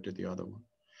compared to the other one.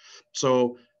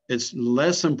 So it's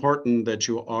less important that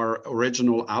you are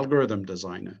original algorithm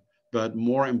designer, but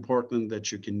more important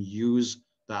that you can use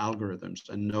the algorithms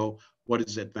and know what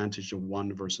is the advantage of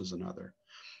one versus another.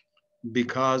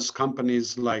 Because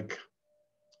companies like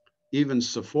even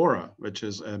Sephora, which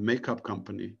is a makeup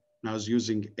company, now is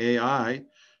using AI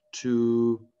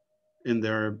in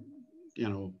their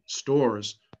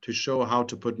stores to show how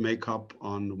to put makeup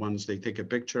on once they take a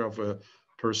picture of a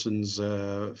person's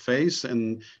face,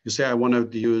 and you say, I want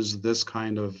to use this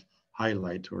kind of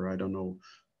highlight, or I don't know,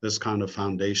 this kind of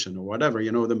foundation or whatever,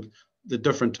 the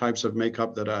different types of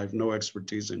makeup that I have no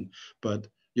expertise in, but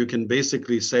you can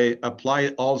basically say, apply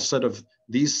all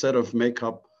these set of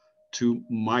makeup to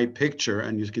my picture,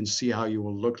 and you can see how you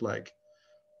will look like.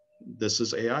 This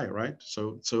is AI, right?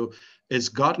 So it's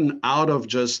gotten out of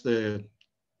just the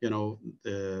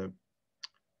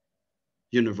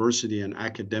university and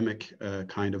academic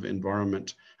kind of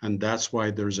environment, and that's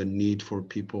why there's a need for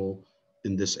people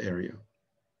in this area.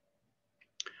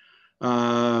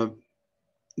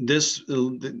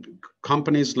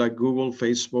 Companies like Google,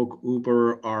 Facebook,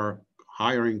 Uber are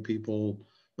hiring people.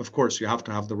 Of course, you have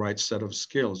to have the right set of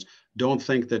skills. Don't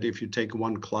think that if you take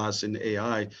one class in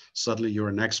AI, suddenly you're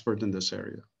an expert in this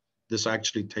area. This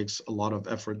actually takes a lot of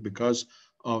effort because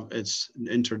of its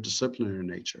interdisciplinary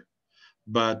nature.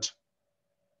 But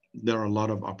there are a lot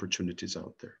of opportunities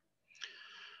out there.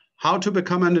 How to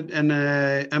become an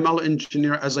ML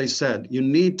engineer? As I said, you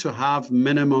need to have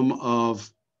minimum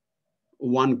of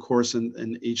one course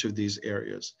in each of these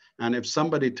areas. And if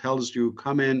somebody tells you,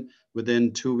 come in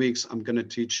within 2 weeks, I'm going to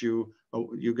teach you,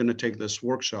 you're going to take this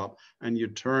workshop, and you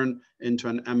turn into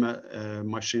an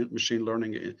machine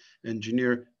learning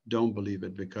engineer, don't believe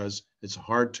it, because it's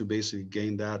hard to basically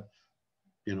gain that,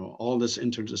 all this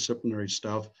interdisciplinary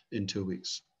stuff in 2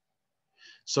 weeks.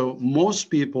 So most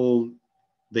people,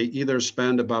 they either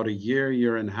spend about a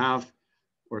year and a half,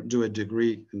 or do a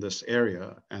degree in this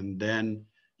area, and then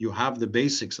you have the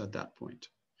basics at that point.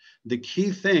 The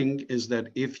key thing is that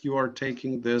if you are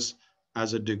taking this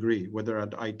as a degree, whether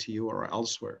at ITU or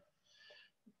elsewhere,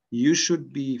 you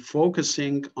should be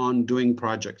focusing on doing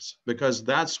projects, because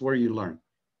that's where you learn.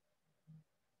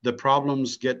 The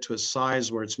problems get to a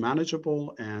size where it's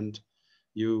manageable, and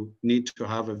you need to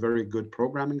have a very good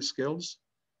programming skills.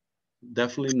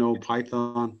 Definitely know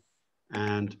Python.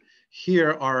 And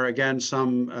here are, again,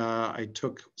 I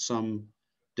took some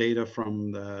data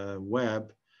from the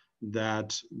web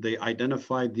that they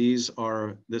identified. This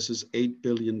is $8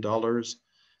 billion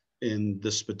in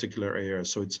this particular area.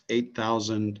 So it's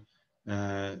 8,000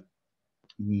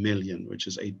 million, which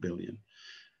is 8 billion.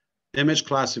 Image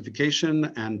classification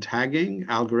and tagging,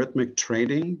 algorithmic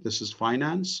trading, this is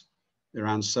finance,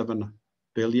 around 7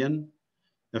 billion.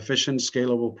 Efficient,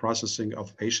 scalable processing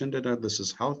of patient data, this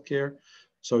is healthcare.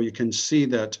 So you can see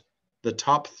that the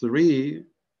top three,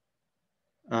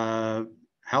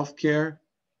 healthcare,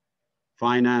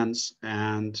 finance,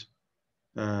 and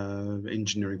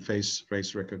engineering, face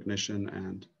recognition,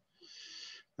 and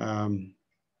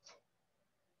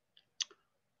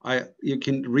you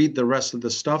can read the rest of the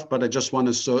stuff, but I just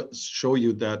want to show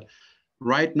you that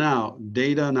right now,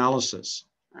 data analysis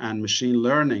and machine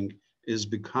learning is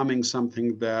becoming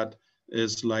something that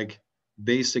is like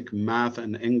basic math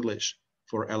and English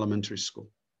for elementary school.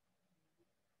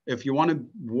 If you want to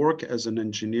work as an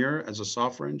engineer, as a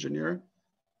software engineer,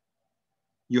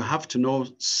 you have to know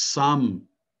some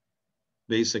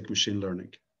basic machine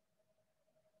learning.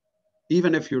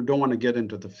 Even if you don't want to get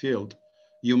into the field,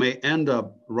 you may end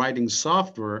up writing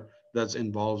software that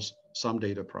involves some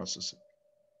data processing.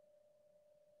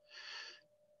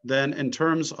 Then in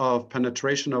terms of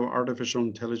penetration of artificial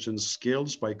intelligence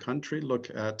skills by country,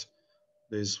 look at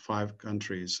these 5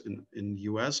 countries. In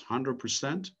US,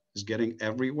 100% is getting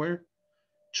everywhere.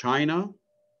 China,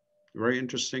 very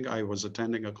interesting. I was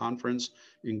attending a conference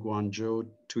in Guangzhou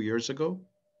 2 years ago.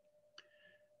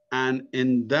 And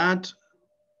in that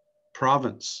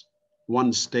province,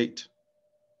 one state,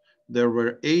 there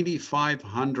were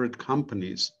 8,500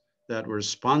 companies that were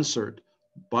sponsored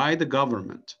by the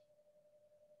government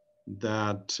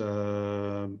that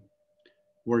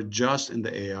were just in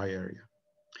the AI area.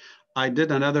 I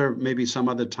did another, maybe some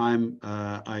other time,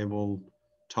 I will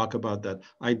talk about that.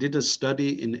 I did a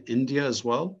study in India as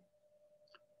well,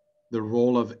 the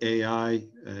role of AI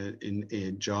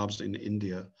in jobs in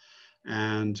India,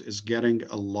 and is getting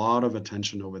a lot of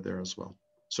attention over there as well.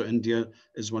 So India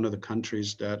is one of the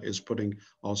countries that is putting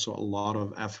also a lot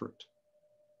of effort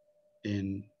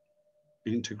in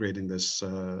integrating this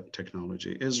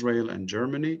technology. Israel and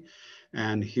Germany,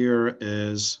 and here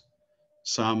is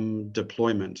some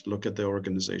deployment. Look at the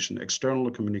organization: external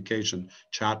communication,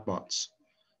 chatbots,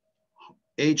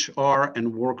 HR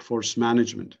and workforce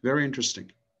management. Very interesting.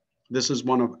 This is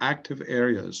one of active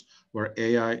areas where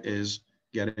AI is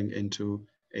getting into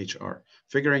HR,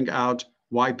 figuring out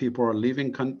why people are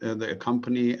leaving the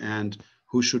company and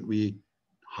who should we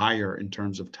hire in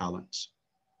terms of talents.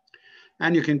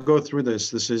 And you can go through this.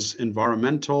 This is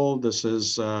environmental. This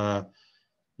is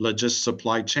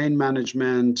supply chain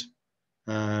management,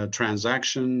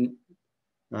 transaction,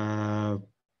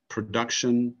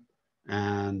 production,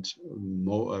 and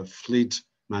fleet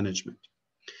management.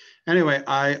 Anyway,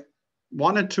 I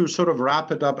wanted to sort of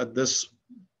wrap it up at this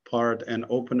part and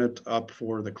open it up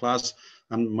for the class.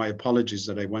 My apologies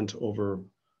that I went over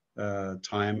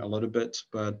time a little bit,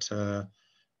 but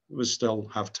we still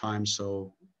have time,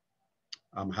 so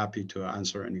I'm happy to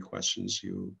answer any questions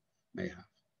you may have.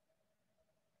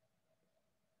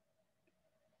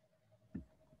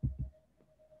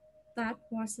 That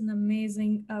was an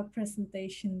amazing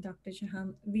presentation, Dr.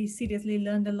 Jahan. We seriously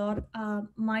learned a lot.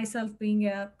 Myself being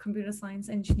a computer science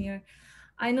engineer,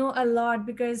 I know a lot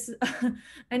because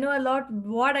I know a lot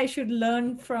what I should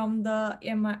learn from the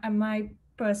MI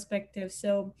perspective.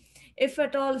 So if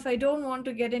at all, if I don't want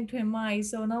to get into MI,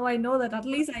 so now I know that at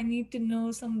least I need to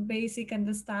know some basic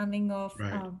understanding of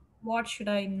Right. what should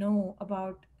I know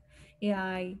about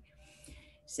AI.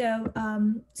 So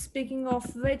speaking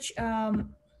of which,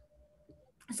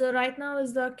 so right now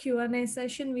is the Q&A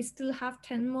session. We still have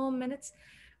 10 more minutes.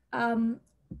 Um,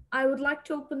 I would like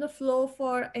to open the floor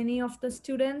for any of the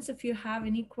students. If you have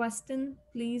any question,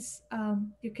 please,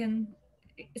 you can,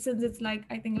 since it's like,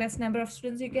 I think less number of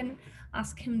students, you can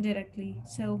ask him directly.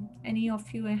 So any of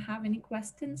you have any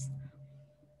questions?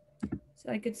 So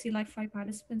I could see like 5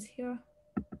 participants here.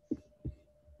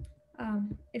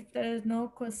 If there is no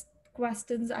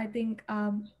questions, I think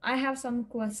I have some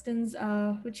questions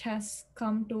which has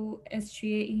come to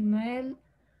SGA email.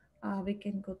 We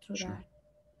can go through that.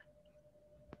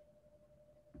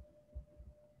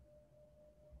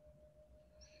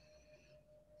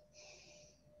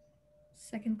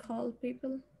 Second call,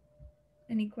 people.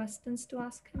 Any questions to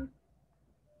ask him?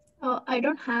 I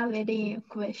don't have any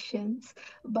questions,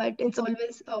 but it's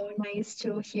always nice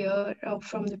to hear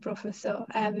from the professor.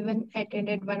 I have even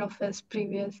attended one of his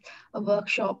previous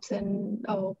workshops in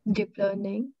deep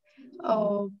learning.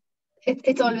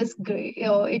 It's always great.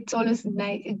 It's always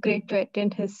great to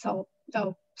attend his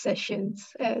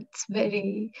sessions. It's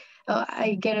very.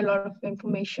 I get a lot of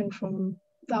information from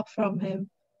him.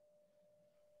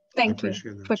 Thank you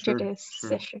for today's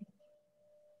session.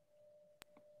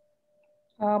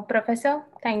 Professor,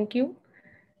 thank you.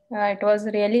 It was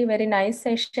really very nice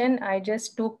session. I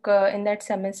just took in that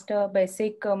semester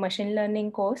basic machine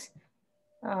learning course.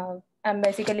 I'm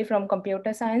basically from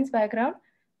computer science background.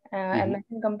 I'm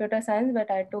in computer science, but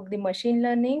I took the machine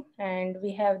learning and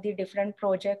we have the different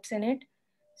projects in it.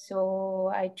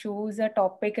 So I choose a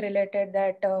topic related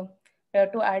that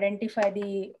to identify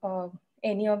the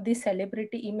any of the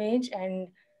celebrity image, and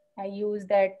I use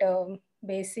that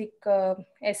basic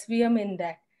SVM in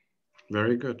that.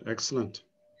 Very good, excellent.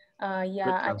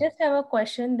 Yeah, I just have a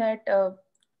question that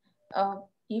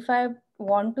if I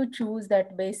want to choose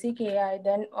that basic AI,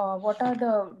 then what are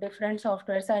the different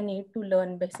softwares I need to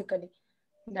learn basically?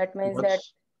 That means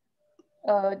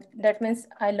that means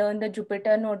I learned the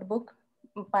Jupyter Notebook,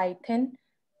 Python,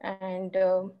 and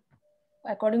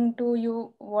according to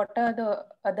you, what are the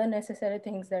other necessary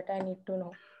things that I need to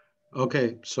know?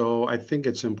 Okay, so I think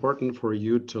it's important for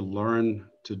you to learn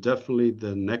to definitely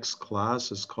the next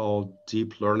class is called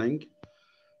deep learning,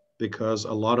 because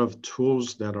a lot of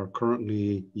tools that are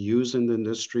currently used in the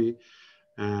industry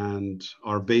and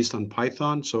are based on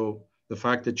Python. So the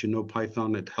fact that you know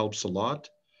Python, it helps a lot,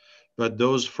 but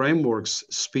those frameworks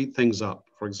speed things up.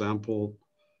 For example,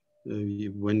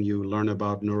 when you learn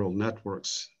about neural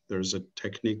networks, there's a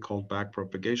technique called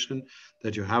backpropagation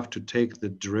that you have to take the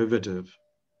derivative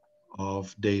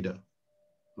of data.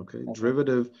 Okay,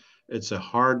 derivative, it's a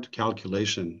hard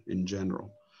calculation in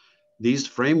general. These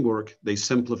framework, they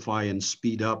simplify and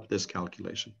speed up this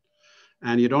calculation.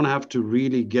 And you don't have to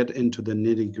really get into the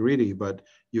nitty gritty, but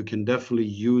you can definitely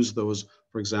use those,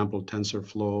 for example,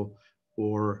 TensorFlow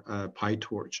or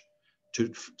PyTorch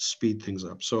to speed things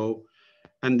up. So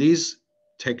And these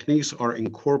techniques are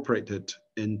incorporated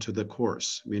into the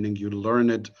course, meaning you learn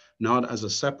it not as a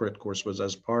separate course, but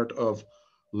as part of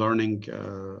learning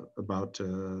about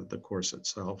the course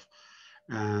itself.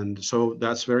 And so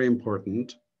that's very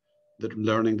important, that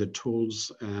learning the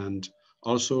tools and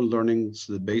also learning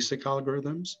the basic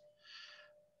algorithms,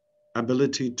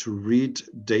 ability to read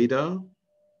data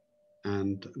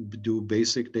and do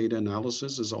basic data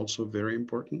analysis is also very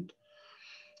important.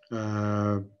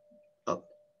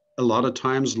 A lot of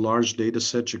times, large data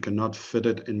sets, you cannot fit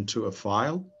it into a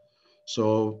file.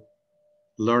 So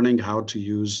learning how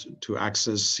to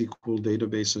access SQL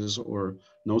databases or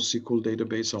NoSQL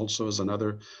database also is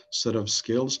another set of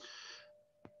skills.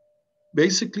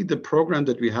 Basically, the program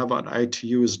that we have at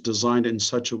ITU is designed in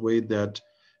such a way that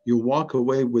you walk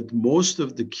away with most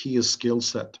of the key skill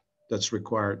set that's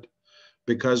required.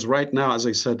 Because right now, as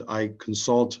I said, I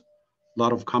consult a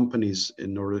lot of companies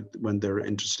in order when they're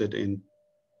interested in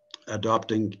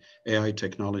adopting AI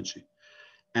technology.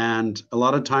 And a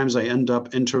lot of times I end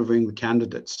up interviewing the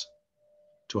candidates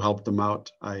to help them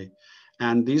out.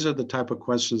 And these are the type of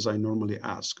questions I normally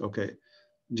ask. Okay,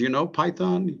 do you know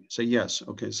Python? You say yes.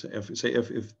 Okay, so if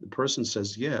the person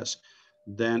says yes,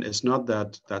 then it's not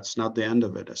that's not the end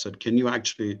of it. I said, can you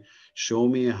actually show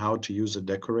me how to use a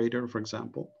decorator, for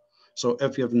example? So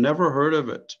if you've never heard of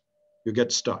it, you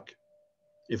get stuck.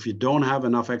 If you don't have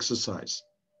enough exercise.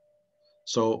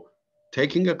 So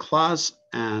taking a class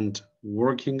and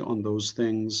working on those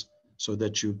things so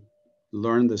that you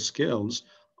learn the skills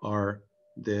are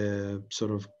the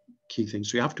sort of key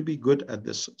things. So you have to be good at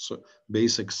this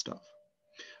basic stuff.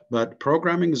 But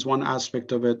programming is one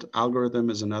aspect of it. Algorithm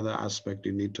is another aspect.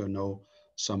 You need to know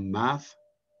some math,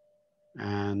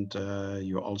 and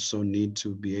you also need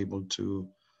to be able to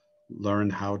learn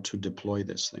how to deploy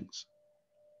these things.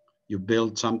 You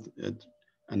build something,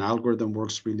 an algorithm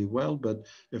works really well, but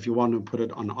if you want to put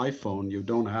it on iPhone, you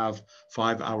don't have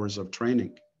 5 hours of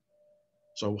training.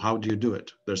 So how do you do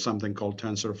it? There's something called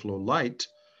TensorFlow Lite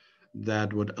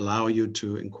that would allow you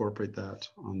to incorporate that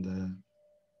on the,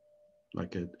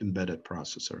 like an embedded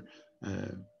processor,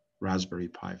 Raspberry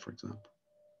Pi, for example.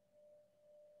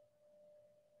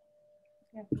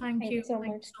 Yeah, thank you so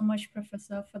much,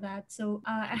 Professor, for that. So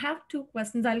I have 2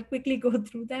 questions. I'll quickly go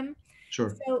through them.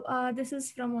 Sure. So this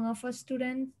is from one of our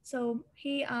students. So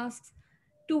he asks,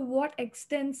 to what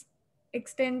extent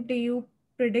do you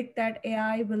predict that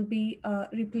AI will be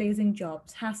replacing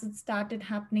jobs? Has it started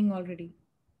happening already?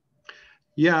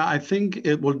 Yeah, I think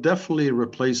it will definitely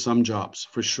replace some jobs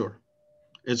for sure.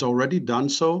 It's already done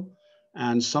so,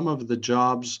 and some of the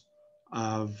jobs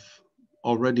have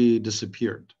already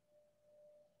disappeared.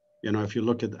 You know, if you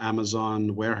look at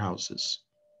Amazon warehouses,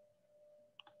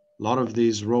 a lot of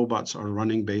these robots are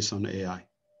running based on AI.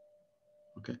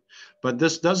 Okay, but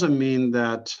this doesn't mean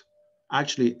that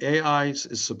actually AI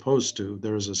is supposed to.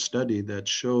 There is a study that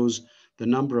shows the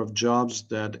number of jobs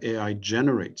that AI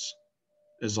generates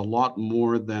is a lot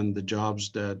more than the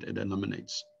jobs that it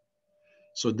eliminates.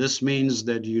 So this means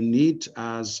that you need,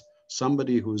 as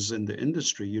somebody who's in the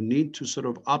industry, you need to sort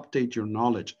of update your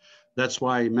knowledge. That's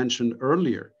why I mentioned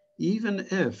earlier, even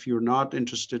if you're not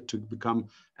interested to become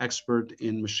expert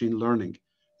in machine learning,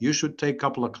 you should take a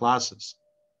couple of classes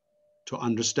to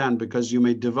understand, because you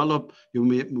may develop, you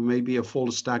may be a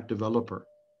full stack developer,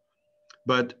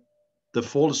 but the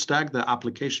full stack, the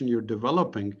application you're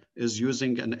developing is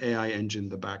using an AI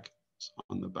engine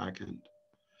on the back end.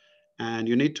 And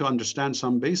you need to understand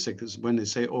some basics. When they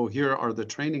say, oh, here are the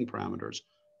training parameters,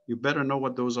 you better know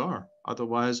what those are.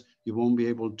 Otherwise, you won't be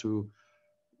able to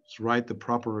write the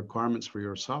proper requirements for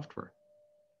your software.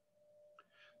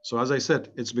 So as I said,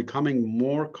 it's becoming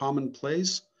more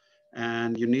commonplace,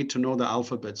 and you need to know the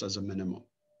alphabets as a minimum,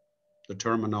 the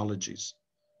terminologies,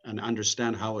 and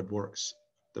understand how it works,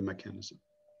 the mechanism.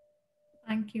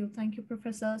 Thank you,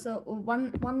 Professor. So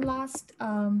one last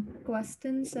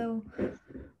question. So,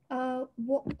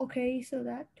 okay, so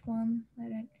that one, all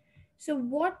right. So,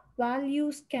 what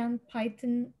values can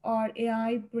Python or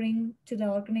AI bring to the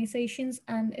organizations,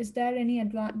 and is there any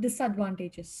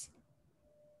disadvantages?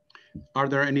 Are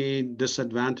there any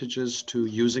disadvantages to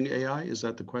using AI? Is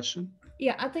that the question?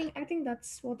 Yeah, I think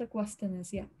that's what the question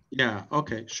is. Yeah. Yeah.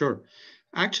 Okay. Sure.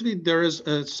 Actually, there is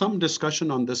some discussion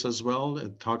on this as well.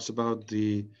 It talks about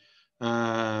the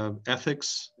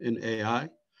ethics in AI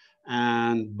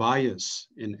and bias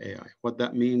in AI. What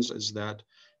that means is that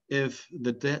if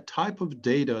the type of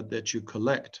data that you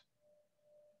collect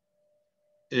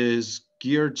is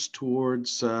geared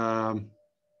towards a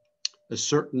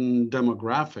certain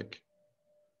demographic,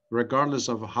 regardless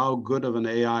of how good of an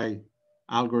AI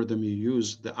algorithm you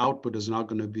use, the output is not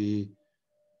going to be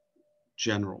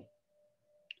general.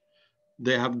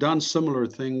 They have done similar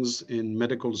things in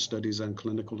medical studies and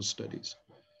clinical studies.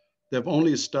 They've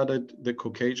only studied the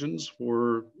Caucasians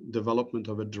for development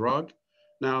of a drug.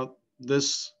 Now,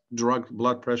 this drug,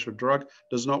 blood pressure drug,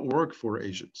 does not work for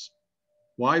Asians.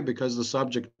 Why? Because the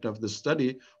subject of the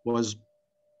study was,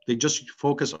 they just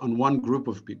focus on one group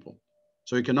of people.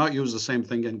 So you cannot use the same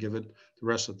thing and give it the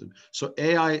rest of them. So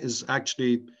AI is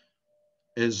actually,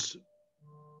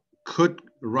 could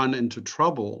run into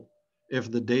trouble if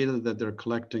the data that they're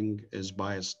collecting is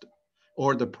biased,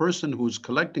 or the person who's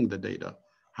collecting the data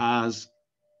has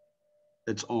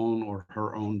its own or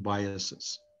her own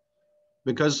biases.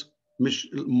 Because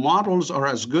models are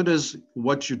as good as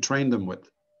what you train them with.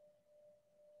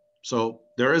 So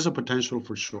there is a potential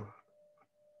for sure.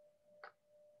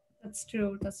 That's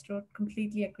true. That's true.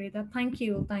 Completely agree that. Thank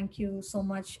you. Thank you so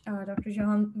much, Dr.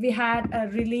 Jahan. We had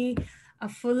a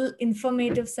full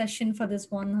informative session for this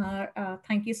 1 hour.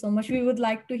 Thank you so much. We would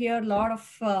like to hear a lot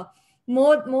of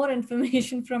more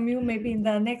information from you. Maybe in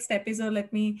the next episode,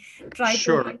 let me try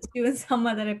to reach you in some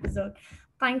other episode.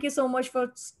 Thank you so much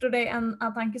for today. And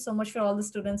thank you so much for all the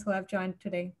students who have joined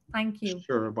today. Thank you.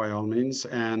 Sure, by all means.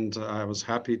 And I was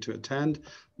happy to attend.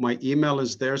 My email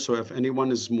is there. So if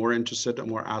anyone is more interested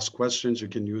or ask questions, you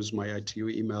can use my ITU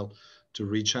email to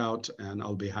reach out, and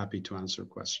I'll be happy to answer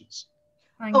questions.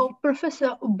 Thank you.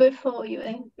 Professor, before you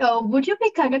end, would you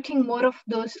be conducting more of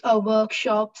those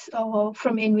workshops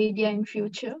from NVIDIA in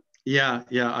future? Yeah,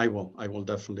 I will. I will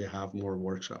definitely have more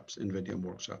workshops, NVIDIA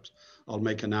workshops. I'll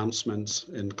make announcements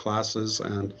in classes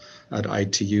and at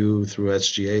ITU through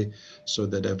SGA so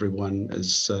that everyone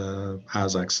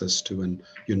has access to and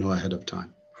ahead of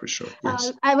time, for sure.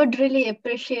 Yes. I would really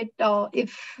appreciate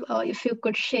if you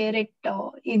could share it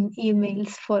in emails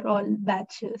for all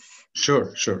batches.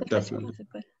 Sure, definitely.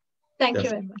 Thank you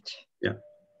very much. Yeah.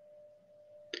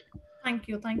 Thank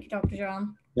you, Dr.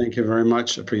 Jahan. Thank you very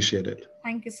much. Appreciate it.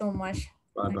 Thank you so much.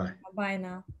 Bye-bye. Bye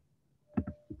now.